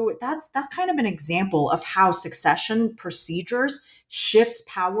so that's kind of an example of how succession procedures shifts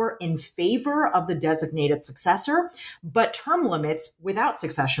power in favor of the designated successor, but term limits without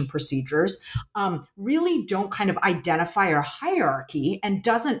succession procedures really don't kind of identify a hierarchy and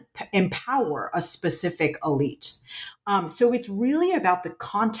doesn't empower a specific elite. So it's really about the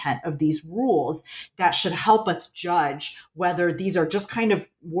content of these rules that should help us judge whether these are just kind of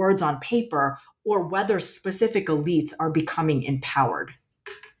words on paper or whether specific elites are becoming empowered.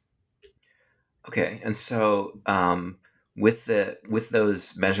 Okay, and so with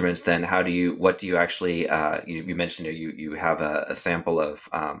those measurements, then what do you actually you mentioned you have a sample of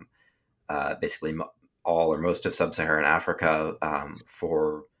basically all or most of sub-Saharan Africa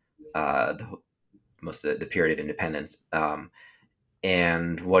for most of the period of independence,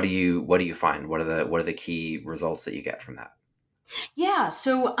 and what do you find? What are the key results that you get from that? Yeah,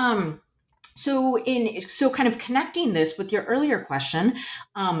 so kind of connecting this with your earlier question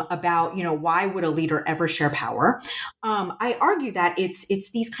about why would a leader ever share power, I argue that it's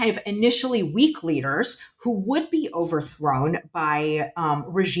these kind of initially weak leaders who would be overthrown by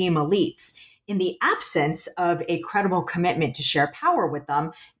regime elites in the absence of a credible commitment to share power with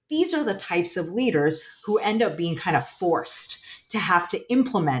them. These are the types of leaders who end up being kind of forced to have to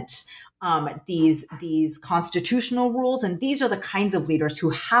implement these constitutional rules, and these are the kinds of leaders who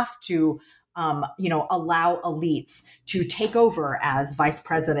have to allow elites to take over as vice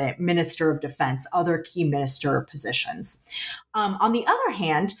president, minister of defense, other key minister positions. On the other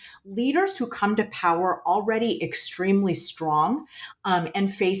hand, leaders who come to power already extremely strong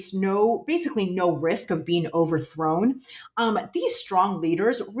and face basically no risk of being overthrown, these strong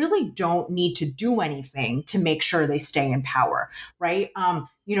leaders really don't need to do anything to make sure they stay in power, right?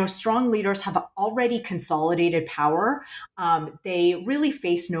 Strong leaders have already consolidated power. They really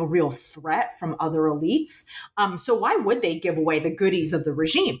face no real threat from other elites. So why would they give away the goodies of the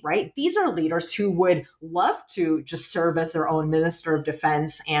regime, right? These are leaders who would love to just serve as their own minister of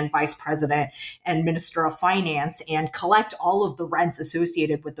defense and vice president and minister of finance and collect all of the rents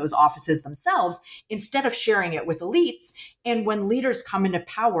associated with those offices themselves instead of sharing it with elites. And when leaders come into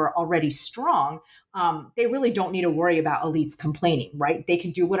power already strong, they really don't need to worry about elites complaining, right? They can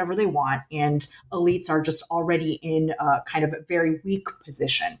do whatever they want, and elites are just already in a kind of a very weak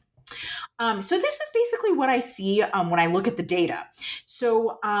position. So this is basically what I see when I look at the data.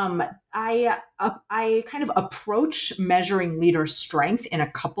 So I kind of approach measuring leader strength in a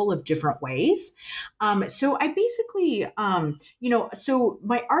couple of different ways. So I basically, so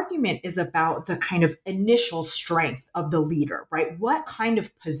my argument is about the kind of initial strength of the leader, right? What kind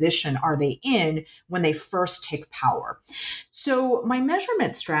of position are they in when they first take power? So my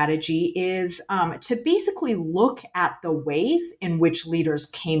measurement strategy is to basically look at the ways in which leaders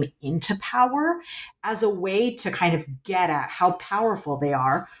came into power as a way to kind of get at how powerful they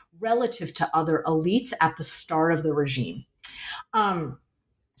are relative to other elites at the start of the regime.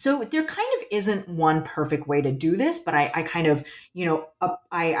 So there kind of isn't one perfect way to do this, but I kind of,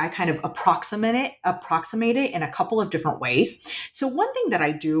 I kind of approximate it in a couple of different ways. So one thing that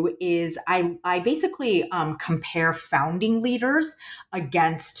I do is I basically compare founding leaders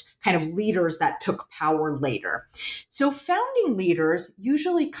against kind of leaders that took power later. So founding leaders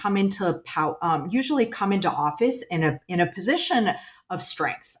usually come into office in a position of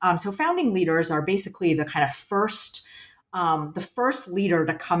strength. So founding leaders are basically the kind of first leader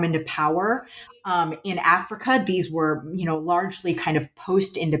to come into power in Africa. These were, largely kind of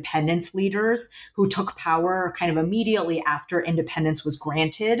post-independence leaders who took power kind of immediately after independence was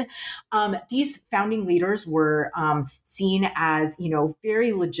granted. These founding leaders were seen as,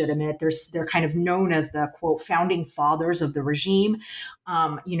 very legitimate. They're kind of known as the, quote, founding fathers of the regime.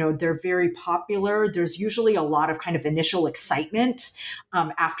 They're very popular. There's usually a lot of kind of initial excitement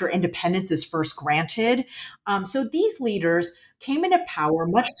after independence is first granted. So these leaders came into power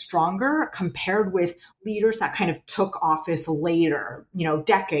much stronger compared with leaders that kind of took office later,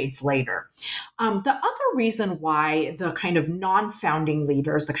 decades later. The other reason why the kind of non-founding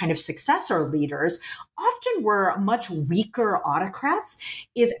leaders, the kind of successor leaders, often were much weaker autocrats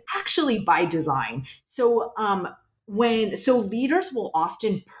is actually by design. So leaders will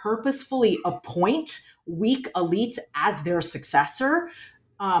often purposefully appoint weak elites as their successor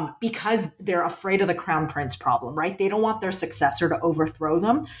because they're afraid of the crown prince problem, right? They don't want their successor to overthrow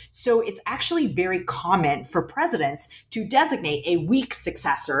them. So it's actually very common for presidents to designate a weak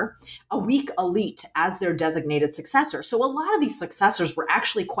successor, a weak elite as their designated successor. So a lot of these successors were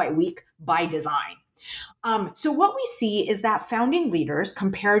actually quite weak by design. So what we see is that founding leaders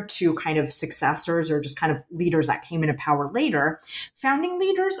compared to kind of successors or just kind of leaders that came into power later, founding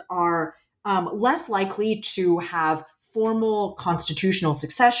leaders are less likely to have formal constitutional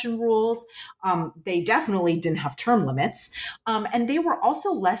succession rules. They definitely didn't have term limits. And they were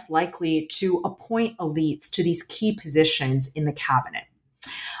also less likely to appoint elites to these key positions in the cabinet.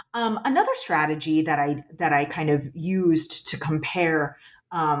 Another strategy that I kind of used to compare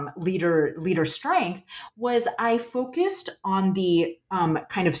leader strength was I focused on the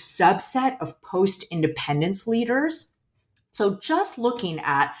kind of subset of post-independence leaders. So just looking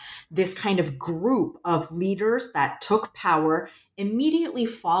at this kind of group of leaders that took power immediately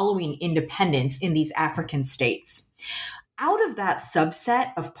following independence in these African states. Out of that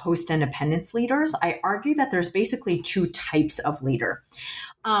subset of post-independence leaders, I argue that there's basically two types of leader.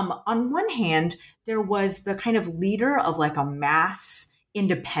 On one hand, there was the kind of leader of like a mass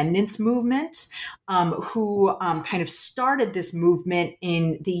independence movement who kind of started this movement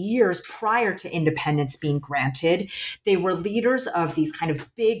in the years prior to independence being granted. They were leaders of these kind of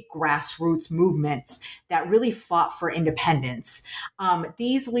big grassroots movements that really fought for independence.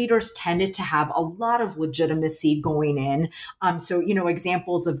 These leaders tended to have a lot of legitimacy going in. So,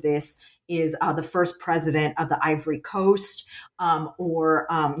 examples of this is the first president of the Ivory Coast, or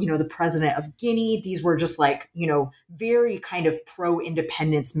the president of Guinea. These were just very kind of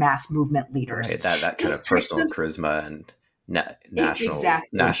pro-independence mass movement leaders. Right, that kind of personal charisma and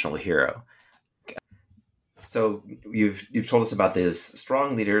national hero. So you've told us about these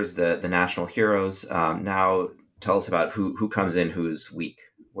strong leaders, the national heroes. Now tell us about who comes in who's weak.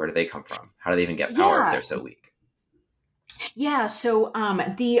 Where do they come from? How do they even get power if they're so weak? Yeah, so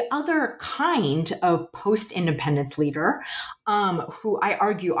the other kind of post-independence leader, who I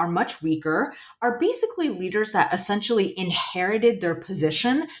argue are much weaker, are basically leaders that essentially inherited their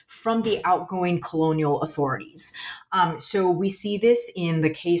position from the outgoing colonial authorities. So we see this in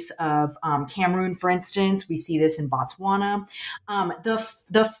the case of Cameroon, for instance. We see this in Botswana.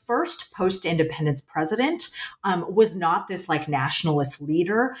 The first post-independence president was not this like nationalist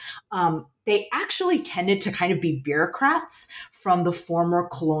leader. They actually tended to kind of be bureaucrats from the former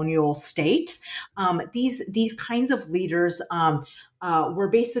colonial state. These kinds of leaders were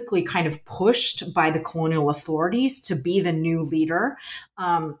basically kind of pushed by the colonial authorities to be the new leader.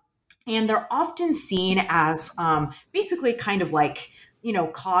 And they're often seen as basically kind of like,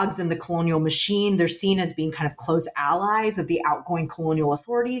 cogs in the colonial machine. They're seen as being kind of close allies of the outgoing colonial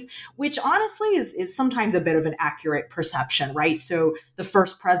authorities, which honestly is sometimes a bit of an accurate perception, right? So the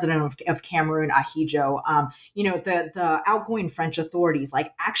first president of Cameroon, Ahidjo, the outgoing French authorities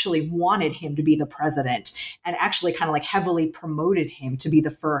actually wanted him to be the president and actually kind of heavily promoted him to be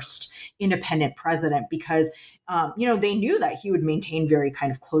the first independent president because they knew that he would maintain very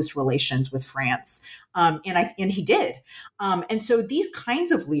kind of close relations with France. And he did. And so these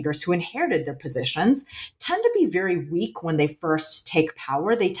kinds of leaders who inherited their positions tend to be very weak when they first take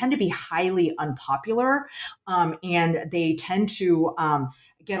power. They tend to be highly unpopular, and they tend to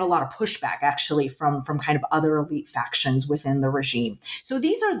get a lot of pushback actually from kind of other elite factions within the regime. So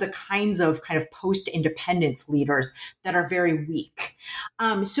these are the kinds of post-independence leaders that are very weak.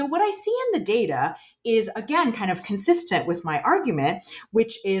 So what I see in the data is, again, kind of consistent with my argument,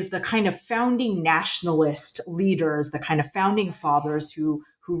 which is the kind of founding nationalist leaders, the kind of founding fathers who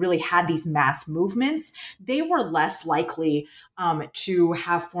really had these mass movements. They were less likely to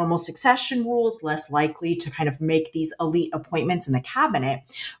have formal succession rules, less likely to kind of make these elite appointments in the cabinet,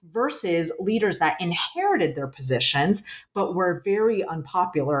 versus leaders that inherited their positions but were very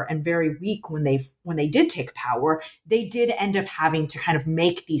unpopular and very weak when they did take power. They did end up having to kind of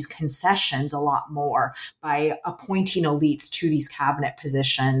make these concessions a lot more by appointing elites to these cabinet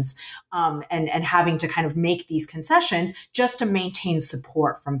positions, and having to kind of make these concessions just to maintain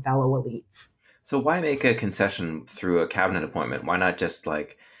support from fellow elites. So why make a concession through a cabinet appointment? Why not just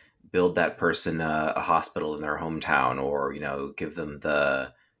build that person a hospital in their hometown, or give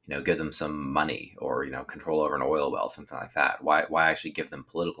them some money, or control over an oil well, something like that? Why actually give them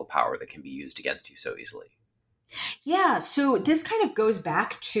political power that can be used against you so easily? Yeah, so this kind of goes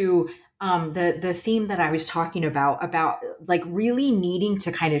back to the theme that I was talking about really needing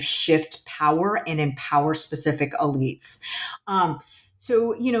to kind of shift power and empower specific elites.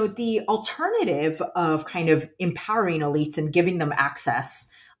 So, the alternative of kind of empowering elites and giving them access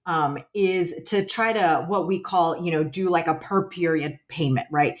is to try to what we call, do a per period payment,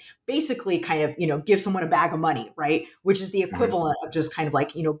 right? Basically kind of, give someone a bag of money, right? Which is the equivalent of just kind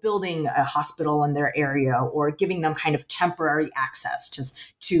of building a hospital in their area or giving them kind of temporary access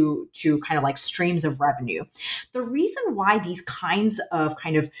to kind of streams of revenue. The reason why these kinds of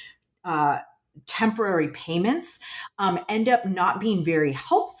kind of temporary payments end up not being very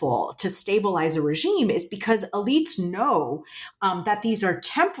helpful to stabilize a regime is because elites know that these are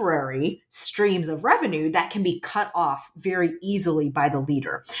temporary streams of revenue that can be cut off very easily by the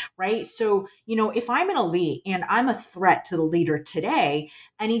leader, right? So, if I'm an elite and I'm a threat to the leader today,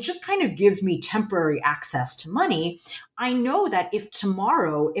 and he just kind of gives me temporary access to money, I know that if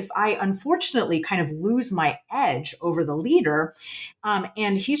tomorrow, if I unfortunately kind of lose my edge over the leader,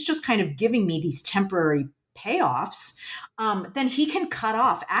 and he's just kind of giving me these temporary payoffs, then he can cut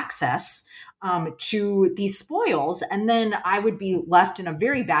off access to these spoils, and then I would be left in a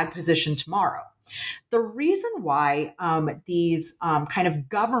very bad position tomorrow. The reason why these kind of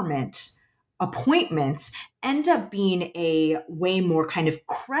government appointments end up being a way more kind of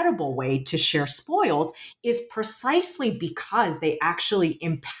credible way to share spoils is precisely because they actually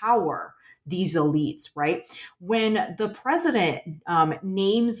empower these elites, right? When the president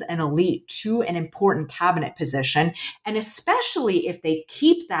names an elite to an important cabinet position, and especially if they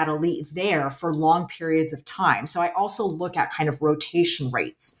keep that elite there for long periods of time. So I also look at kind of rotation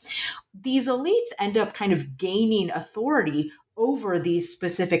rates. These elites end up kind of gaining authority over these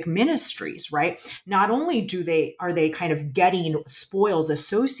specific ministries, right? Not only are they kind of getting spoils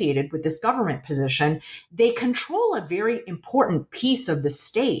associated with this government position, they control a very important piece of the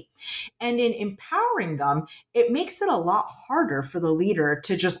state. And in empowering them, it makes it a lot harder for the leader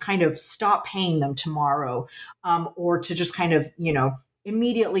to just kind of stop paying them tomorrow, or to just kind of,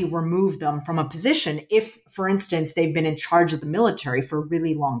 immediately remove them from a position if, for instance, they've been in charge of the military for a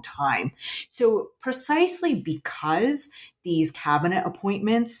really long time. So precisely because these cabinet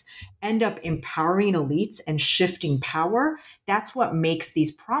appointments end up empowering elites and shifting power, that's what makes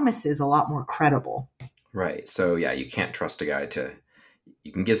these promises a lot more credible. Right. So yeah, you can't trust a guy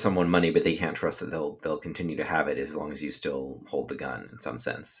you can give someone money, but they can't trust that they'll continue to have it as long as you still hold the gun in some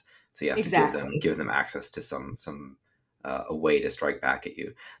sense. So you have to give them access to some a way to strike back at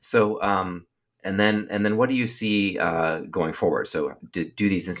you. So, and then what do you see going forward? So, do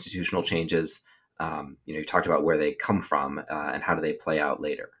these institutional changes? You talked about where they come from, and how do they play out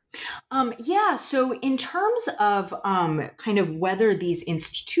later? So in terms of kind of whether these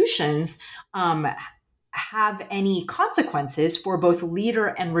institutions have any consequences for both leader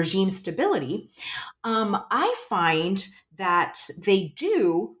and regime stability, I find that they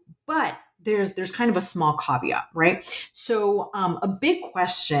do, but there's kind of a small caveat, right? So a big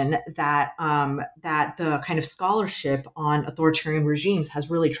question that the kind of scholarship on authoritarian regimes has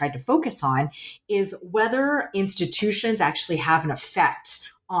really tried to focus on is whether institutions actually have an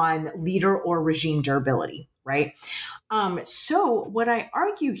effect on leader or regime durability, right? So what I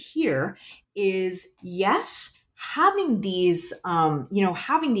argue here is yes, having these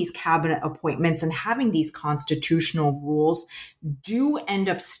cabinet appointments and having these constitutional rules do end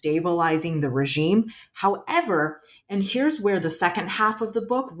up stabilizing the regime. However, and here's where the first half of the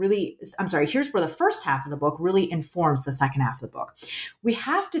book really informs the second half of the book. We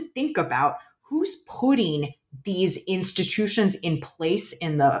have to think about who's putting these institutions in place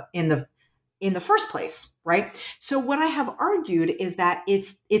in the first place, right? So what I have argued is that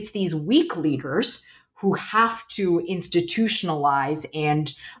it's these weak leaders who have to institutionalize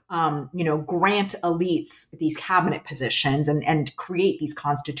and, grant elites these cabinet positions and create these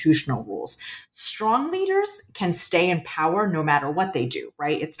constitutional rules. Strong leaders can stay in power no matter what they do,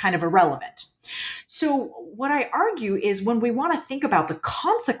 right? It's kind of irrelevant. So what I argue is when we want to think about the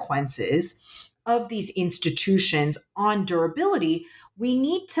consequences of these institutions on durability, we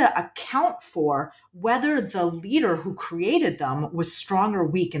need to account for whether the leader who created them was strong or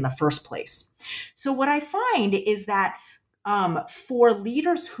weak in the first place. So what I find is that for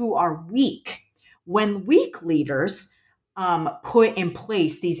leaders who are weak, when weak leaders put in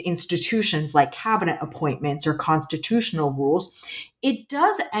place these institutions like cabinet appointments or constitutional rules, it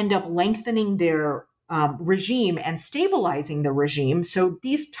does end up lengthening their regime and stabilizing the regime. So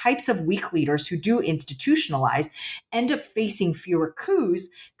these types of weak leaders who do institutionalize end up facing fewer coups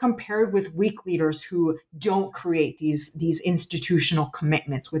compared with weak leaders who don't create these institutional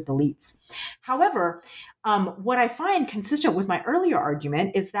commitments with elites. However, what I find consistent with my earlier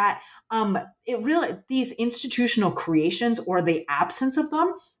argument is that these institutional creations or the absence of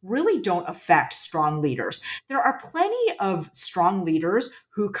them really don't affect strong leaders. There are plenty of strong leaders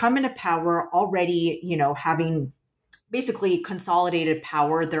who come into power already, having basically consolidated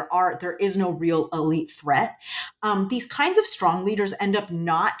power. There is no real elite threat. These kinds of strong leaders end up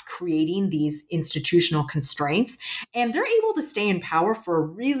not creating these institutional constraints, and they're able to stay in power for a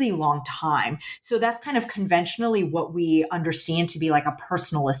really long time. So that's kind of conventionally what we understand to be like a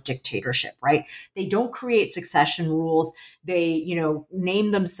personalist dictatorship, right? They don't create succession rules. They,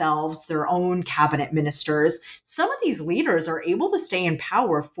 name themselves their own cabinet ministers. Some of these leaders are able to stay in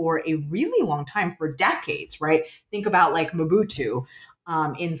power for a really long time, for decades, right? Think about like Mobutu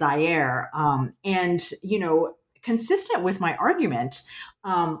in Zaire. Consistent with my argument,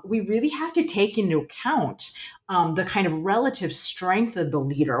 we really have to take into account the kind of relative strength of the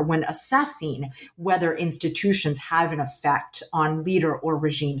leader when assessing whether institutions have an effect on leader or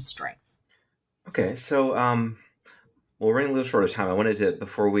regime strength. Okay, so well, we're running a little short of time. I wanted to,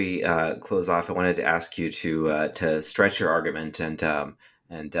 before we close off, I wanted to ask you to stretch your argument and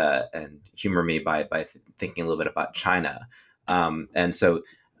humor me by thinking a little bit about China. And so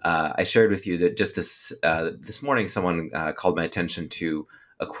I shared with you that just this morning, someone called my attention to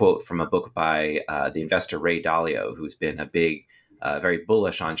a quote from a book by the investor Ray Dalio, who's been a big, very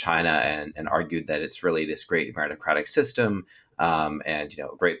bullish on China and argued that it's really this great meritocratic system and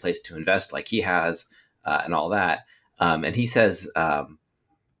a great place to invest, like he has, and all that. And he says,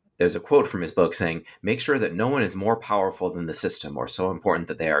 there's a quote from his book saying, "Make sure that no one is more powerful than the system or so important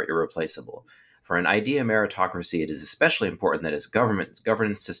that they are irreplaceable. For an idea meritocracy, it is especially important that its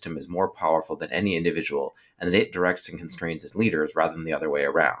governance system is more powerful than any individual and that it directs and constrains its leaders rather than the other way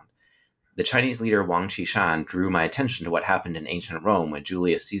around. The Chinese leader Wang Qishan drew my attention to what happened in ancient Rome when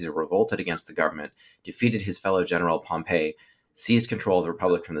Julius Caesar revolted against the government, defeated his fellow general Pompey, seized control of the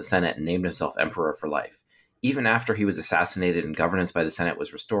republic from the Senate, and named himself emperor for life. Even after he was assassinated and governance by the Senate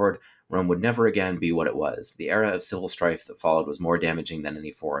was restored, Rome would never again be what it was. The era of civil strife that followed was more damaging than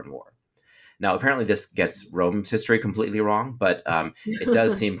any foreign war." Now, apparently this gets Rome's history completely wrong, but it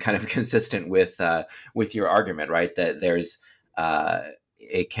does seem kind of consistent with your argument, right? That there's,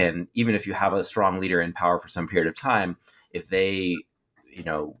 it can, even if you have a strong leader in power for some period of time, if they,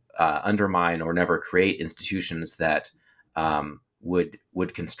 undermine or never create institutions that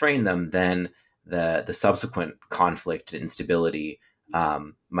would constrain them, then the subsequent conflict and instability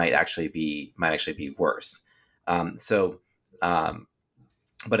might actually be worse.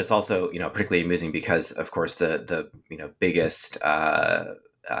 But it's also, particularly amusing because, of course, the biggest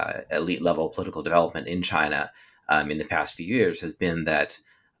elite level political development in China in the past few years has been that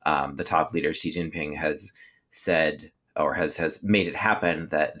the top leader Xi Jinping has said, or has made it happen,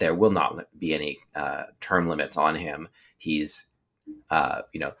 that there will not be any term limits on him. He's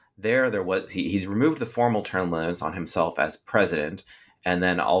he's removed the formal term limits on himself as president, and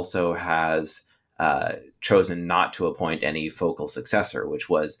then also has chosen not to appoint any focal successor, which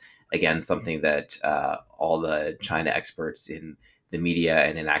was, again, something that all the China experts in the media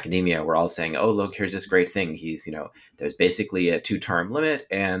and in academia were all saying, "Oh, look, here's this great thing. He's, there's basically a 2-term limit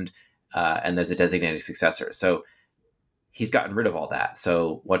and there's a designated successor." So he's gotten rid of all that.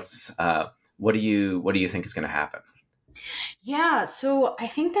 So what do you think is going to happen? Yeah, so I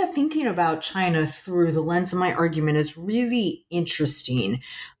think that thinking about China through the lens of my argument is really interesting.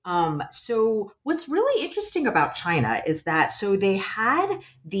 So what's really interesting about China is that, so they had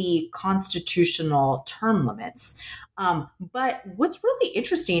the constitutional term limits. But what's really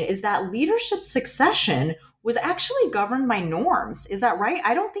interesting is that leadership succession was actually governed by norms. Is that right?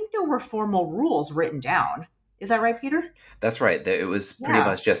 I don't think there were formal rules written down. Is that right, Peter? That's right. It was pretty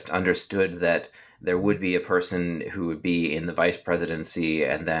much just understood that there would be a person who would be in the vice presidency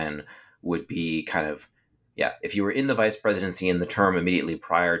and then would be kind of, if you were in the vice presidency in the term immediately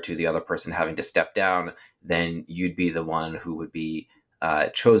prior to the other person having to step down, then you'd be the one who would be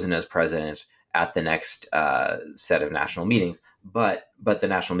chosen as president at the next set of national meetings. But the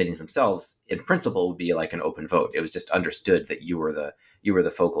national meetings themselves, in principle, would be like an open vote. It was just understood that you were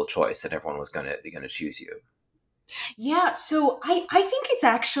the focal choice, that everyone was going to choose you. Yeah, so I think it's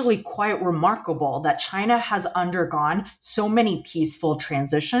actually quite remarkable that China has undergone so many peaceful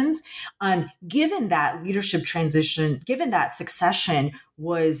transitions, given that leadership transition, given that succession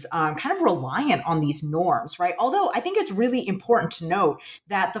was kind of reliant on these norms, right? Although I think it's really important to note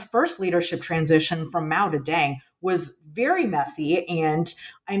that the first leadership transition from Mao to Deng was very messy. And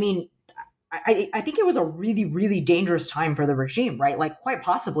I mean, I think it was a really, really dangerous time for the regime, right? Like quite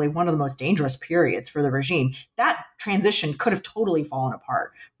possibly one of the most dangerous periods for the regime. That transition could have totally fallen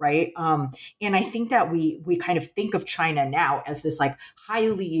apart, right? And I think that we kind of think of China now as this like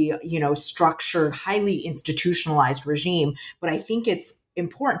highly, structured, highly institutionalized regime. But I think it's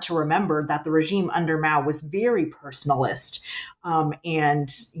important to remember that the regime under Mao was very personalist. And,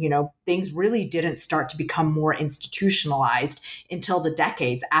 things really didn't start to become more institutionalized until the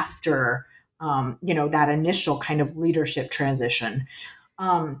decades after, that initial kind of leadership transition.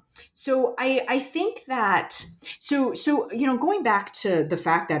 So I think that going back to the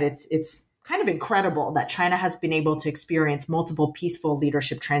fact that it's kind of incredible that China has been able to experience multiple peaceful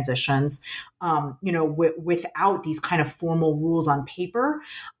leadership transitions, without these kind of formal rules on paper.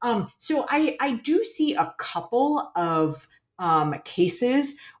 So I do see a couple of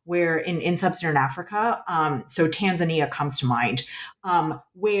cases where in sub-Saharan Africa, so Tanzania comes to mind,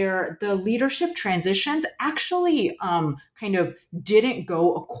 where the leadership transitions actually kind of didn't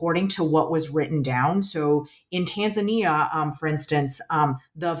go according to what was written down. So in Tanzania, for instance,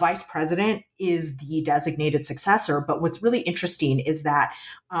 the vice president is the designated successor. But what's really interesting is that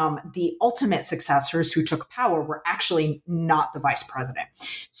the ultimate successors who took power were actually not the vice president.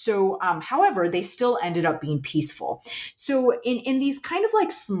 So, however, they still ended up being peaceful. So in these kind of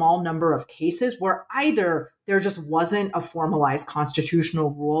like small number of cases where either there just wasn't a formalized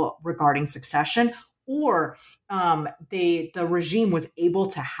constitutional rule regarding succession, or the regime was able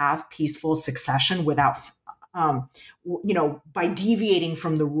to have peaceful succession without, by deviating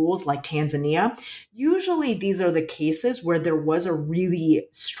from the rules, like Tanzania. Usually these are the cases where there was a really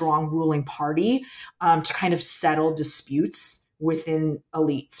strong ruling party to kind of settle disputes within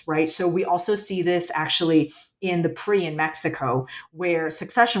elites, right? So we also see this actually in the PRI in Mexico, where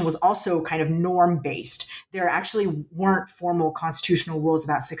succession was also kind of norm-based. There actually weren't formal constitutional rules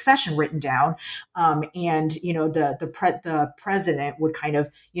about succession written down. And, the president would kind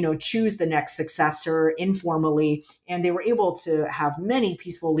of, choose the next successor informally, and they were able to have many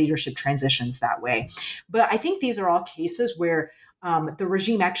peaceful leadership transitions that way. But I think these are all cases where the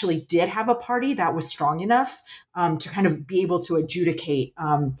regime actually did have a party that was strong enough to kind of be able to adjudicate,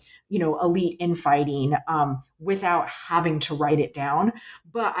 elite infighting without having to write it down.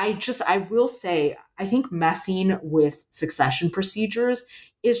 But I will say, I think messing with succession procedures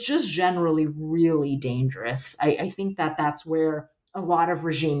is just generally really dangerous. I think that that's where a lot of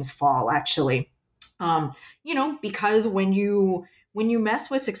regimes fall, actually. Because when you mess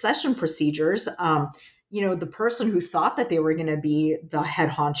with succession procedures, the person who thought that they were going to be the head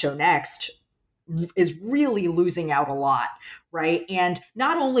honcho next is really losing out a lot, right? And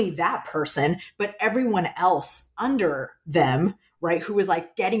not only that person, but everyone else under them, right, who was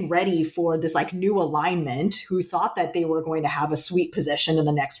like getting ready for this like new alignment, who thought that they were going to have a sweet position in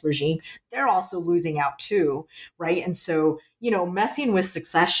the next regime, they're also losing out too, right? And so, messing with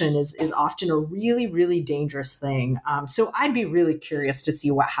succession is often a really, really dangerous thing. So I'd be really curious to see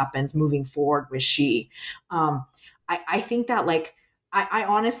what happens moving forward with Xi. I think that I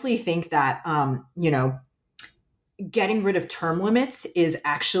honestly think that, getting rid of term limits is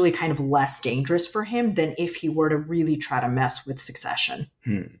actually kind of less dangerous for him than if he were to really try to mess with succession.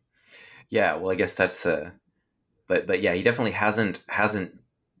 Yeah, well, I guess that's but yeah, he definitely hasn't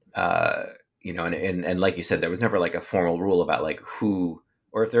and like you said, there was never like a formal rule about like who,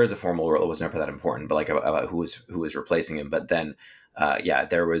 or if there is a formal rule, it was never that important, but like about who was replacing him. But then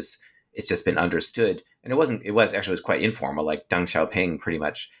it's just been understood, and it was quite informal. Like Deng Xiaoping pretty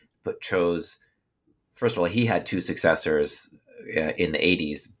much chose. First of all, he had two successors in the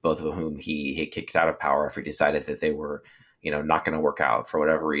 80s, both of whom he kicked out of power after he decided that they were, not going to work out for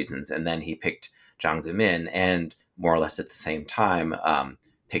whatever reasons. And then he picked Jiang Zemin, and more or less at the same time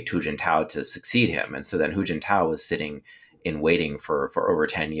picked Hu Jintao to succeed him. And so then Hu Jintao was sitting in waiting for over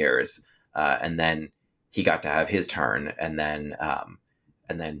 10 years. And then he got to have his turn. And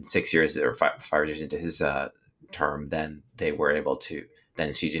then 6 years or 5 years into his term, then they were able to,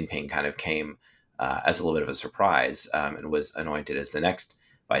 then Xi Jinping kind of came as a little bit of a surprise and was anointed as the next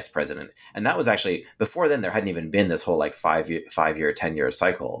vice president. And that was actually, before then, there hadn't even been this whole like 5-year, 10-year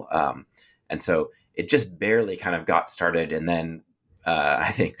cycle. And so it just barely kind of got started. And then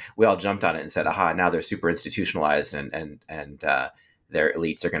I think we all jumped on it and said, aha, now they're super institutionalized and their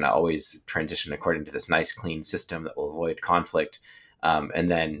elites are going to always transition according to this nice, clean system that will avoid conflict. And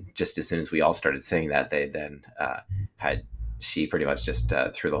then just as soon as we all started saying that, they then had Xi pretty much just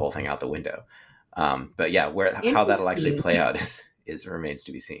threw the whole thing out the window. But yeah, how that'll actually play out is remains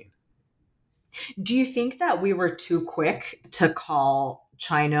to be seen. Do you think that we were too quick to call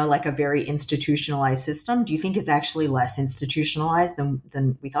China like a very institutionalized system? Do you think it's actually less institutionalized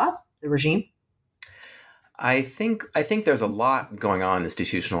than we thought, the regime? I think there's a lot going on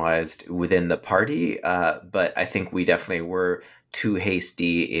institutionalized within the party, but I think we definitely were too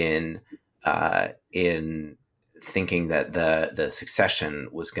hasty in thinking that the succession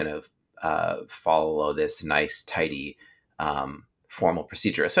was going to follow this nice, tidy formal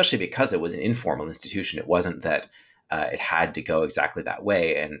procedure, especially because it was an informal institution. It wasn't that it had to go exactly that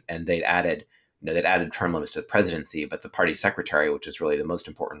way. And they'd added term limits to the presidency, but the party secretary, which is really the most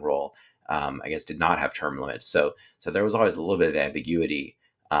important role, I guess, did not have term limits. So there was always a little bit of ambiguity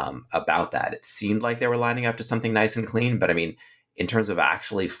about that. It seemed like they were lining up to something nice and clean, but I mean, in terms of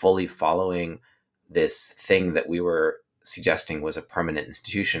actually fully following this thing that we were suggesting was a permanent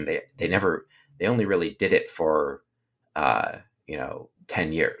institution, they only really did it for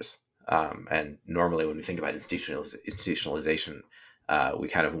 10 years. And normally when we think about institutionalization, we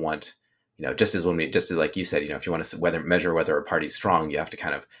kind of want, just as like you said, if you want to measure whether a party's strong, you have to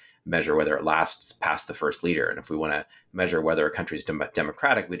kind of measure whether it lasts past the first leader. And if we want to measure whether a country's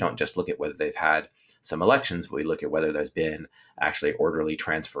democratic, we don't just look at whether they've had some elections, but we look at whether there's been actually orderly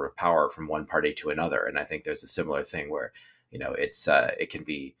transfer of power from one party to another. And I think there's a similar thing where, it can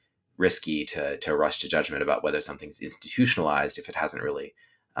be risky to rush to judgment about whether something's institutionalized if it hasn't really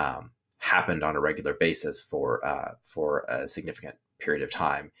happened on a regular basis for a significant period of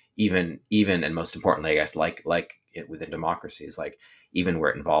time. Even and most importantly, I guess, like within democracies, like even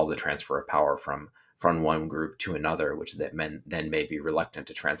where it involves a transfer of power from one group to another, which then may be reluctant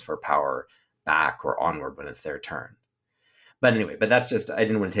to transfer power back or onward when it's their turn. But anyway, that's just, I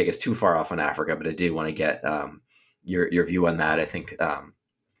didn't want to take us too far off on Africa, but I did want to get your view on that. I think,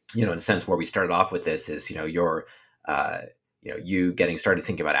 in a sense where we started off with this is, you getting started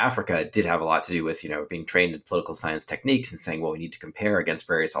thinking about Africa did have a lot to do with, being trained in political science techniques and saying, well, we need to compare against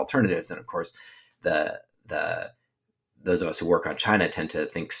various alternatives. And of course, those of us who work on China tend to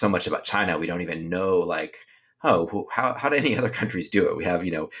think so much about China, we don't even know, like, how do any other countries do it? We have,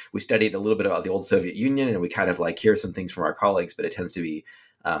 we studied a little bit about the old Soviet Union, and we kind of like hear some things from our colleagues, but it tend to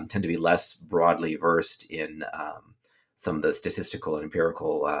be less broadly versed in some of the statistical and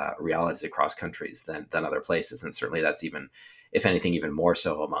empirical realities across countries than other places. And certainly that's even, if anything, even more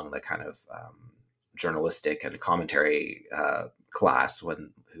so among the kind of journalistic and commentary class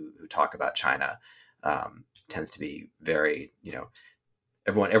who talk about China. Tends to be very,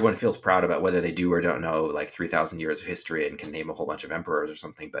 everyone feels proud about whether they do or don't know like 3,000 years of history and can name a whole bunch of emperors or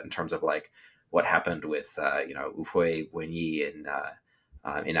something. But in terms of like what happened with, Ufui Wenyi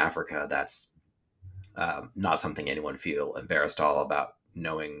in Africa, that's not something anyone feel embarrassed all about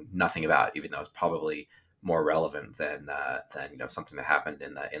knowing nothing about, even though it's probably more relevant than something that happened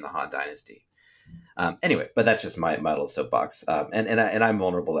in the Han Dynasty. Anyway, but that's just my little soapbox, and I'm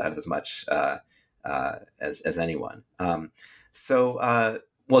vulnerable to that as much as anyone. Well,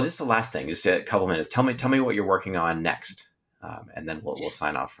 just the last thing, just a couple minutes. Tell me what you're working on next, and then we'll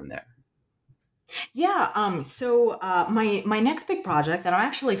sign off from there. Yeah. So my next big project that I'm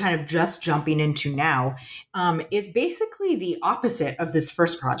actually kind of just jumping into now is basically the opposite of this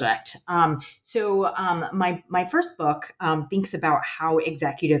first project. My first book thinks about how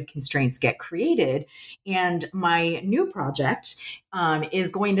executive constraints get created, and my new project is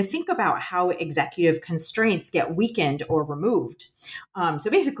going to think about how executive constraints get weakened or removed. So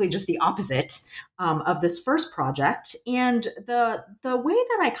basically just the opposite of this first project. And the way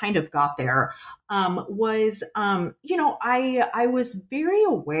that I kind of got there was, I was very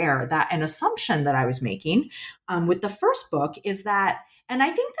aware that an assumption that I was making with the first book is that, and I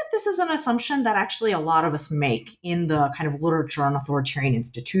think that this is an assumption that actually a lot of us make in the kind of literature on authoritarian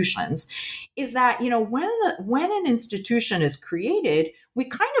institutions, is that, when an institution is created, we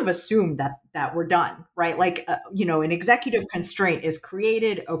kind of assume that we're done, right? Like, an executive constraint is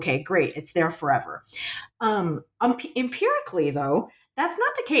created. Okay, great. It's there forever. Empirically, though, that's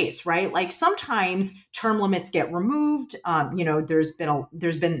not the case, right? Like sometimes term limits get removed. There's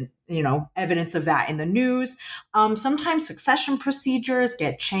been evidence of that in the news. Sometimes succession procedures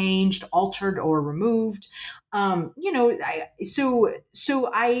get changed, altered, or removed. So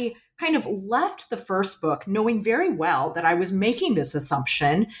I kind of left the first book knowing very well that I was making this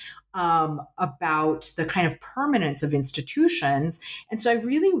assumption about the kind of permanence of institutions. And so I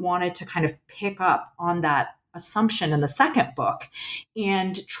really wanted to kind of pick up on that assumption in the second book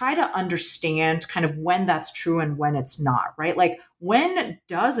and try to understand kind of when that's true and when it's not, right? Like, when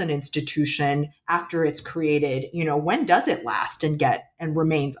does an institution, after it's created, when does it last and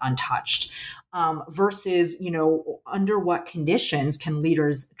remains untouched? Versus, under what conditions can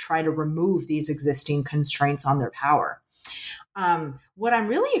leaders try to remove these existing constraints on their power? What I'm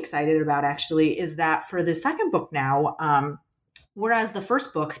really excited about actually is that for the second book now, whereas the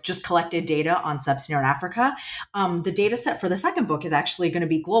first book just collected data on sub-Saharan Africa, the data set for the second book is actually going to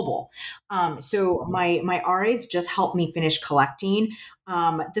be global. So my RAs just helped me finish collecting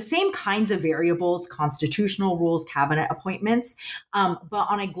the same kinds of variables, constitutional rules, cabinet appointments, but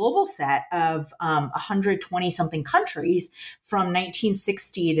on a global set of 120 something countries from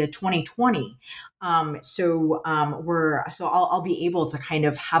 1960 to 2020. I'll be able to kind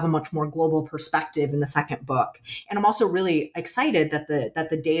of have a much more global perspective in the second book, and I'm also really excited that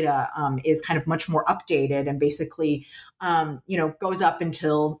the data is kind of much more updated and basically goes up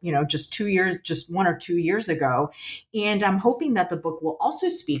until just 1 or 2 years ago, and I'm hoping that the book will also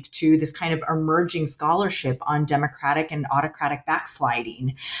speak to this kind of emerging scholarship on democratic and autocratic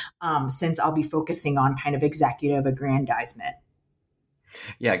backsliding, since I'll be focusing on kind of executive aggrandizement.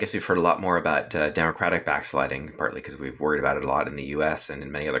 Yeah, I guess we've heard a lot more about democratic backsliding, partly because we've worried about it a lot in the U.S. and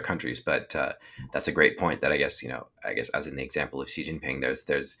in many other countries. But that's a great point. That I guess as in the example of Xi Jinping,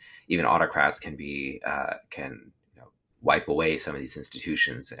 there's even autocrats can wipe away some of these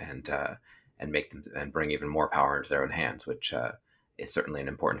institutions and make them and bring even more power into their own hands, which is certainly an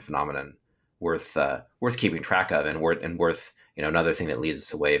important phenomenon worth keeping track of, and worth another thing that leads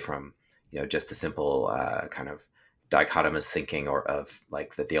us away from just the simple kind of dichotomous thinking or of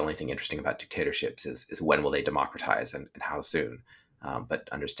like that the only thing interesting about dictatorships is when will they democratize and how soon, but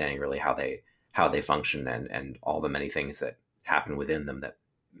understanding really how they function and all the many things that happen within them that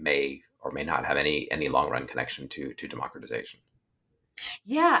may or may not have any long run connection to democratization.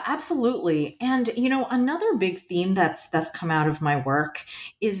 Yeah, absolutely. And another big theme that's come out of my work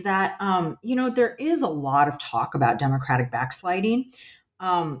is that there is a lot of talk about democratic backsliding,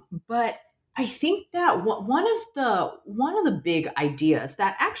 but I think that one of the big ideas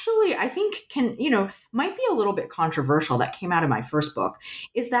that actually I think might be a little bit controversial that came out of my first book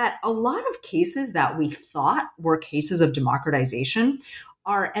is that a lot of cases that we thought were cases of democratization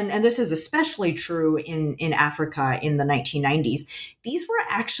are, and this is especially true in Africa in the 1990s, these were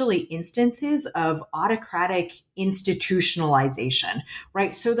actually instances of autocratic institutionalization,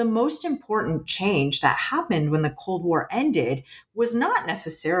 right? So the most important change that happened when the Cold War ended was not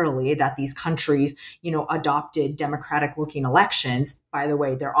necessarily that these countries, adopted democratic looking elections. By the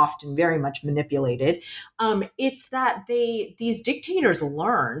way, they're often very much manipulated. It's that these dictators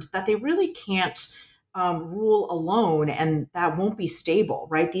learned that they really can't rule alone, and that won't be stable,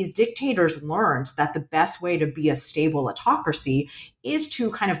 right? These dictators learned that the best way to be a stable autocracy is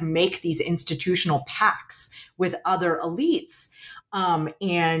to kind of make these institutional pacts with other elites,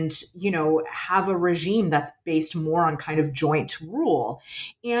 and have a regime that's based more on kind of joint rule.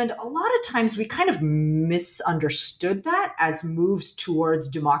 And a lot of times we kind of misunderstood that as moves towards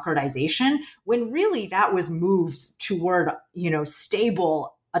democratization, when really that was moves toward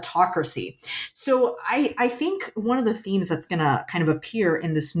stable autocracy. So I think one of the themes that's going to kind of appear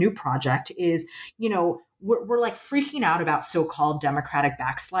in this new project is, we're like freaking out about so-called democratic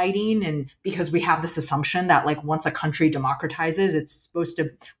backsliding, and because we have this assumption that like once a country democratizes, it's supposed to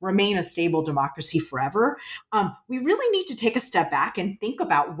remain a stable democracy forever. We really need to take a step back and think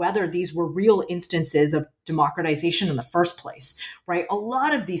about whether these were real instances of democratization in the first place, right? A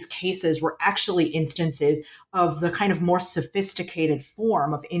lot of these cases were actually instances of the kind of more sophisticated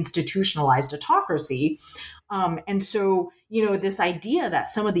form of institutionalized autocracy. And so, this idea that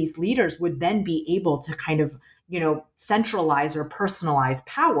some of these leaders would then be able to kind of, centralize or personalize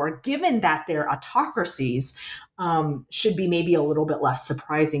power, given that their autocracies, should be maybe a little bit less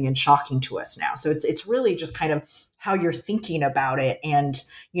surprising and shocking to us now. So it's really just kind of how you're thinking about it, and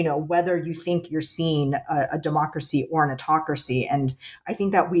whether you think you're seeing a democracy or an autocracy. And I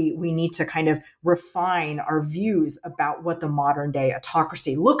think that we need to kind of refine our views about what the modern day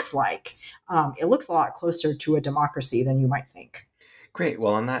autocracy looks like. It looks a lot closer to a democracy than you might think. Great.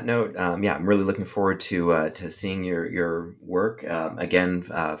 Well, on that note, I'm really looking forward to seeing your work. Again,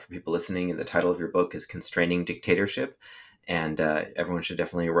 for people listening, the title of your book is Constraining Dictatorship. And everyone should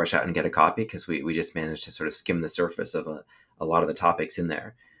definitely rush out and get a copy, because we just managed to sort of skim the surface of a lot of the topics in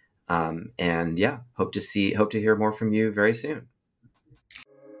there. And yeah, hope to hear more from you very soon.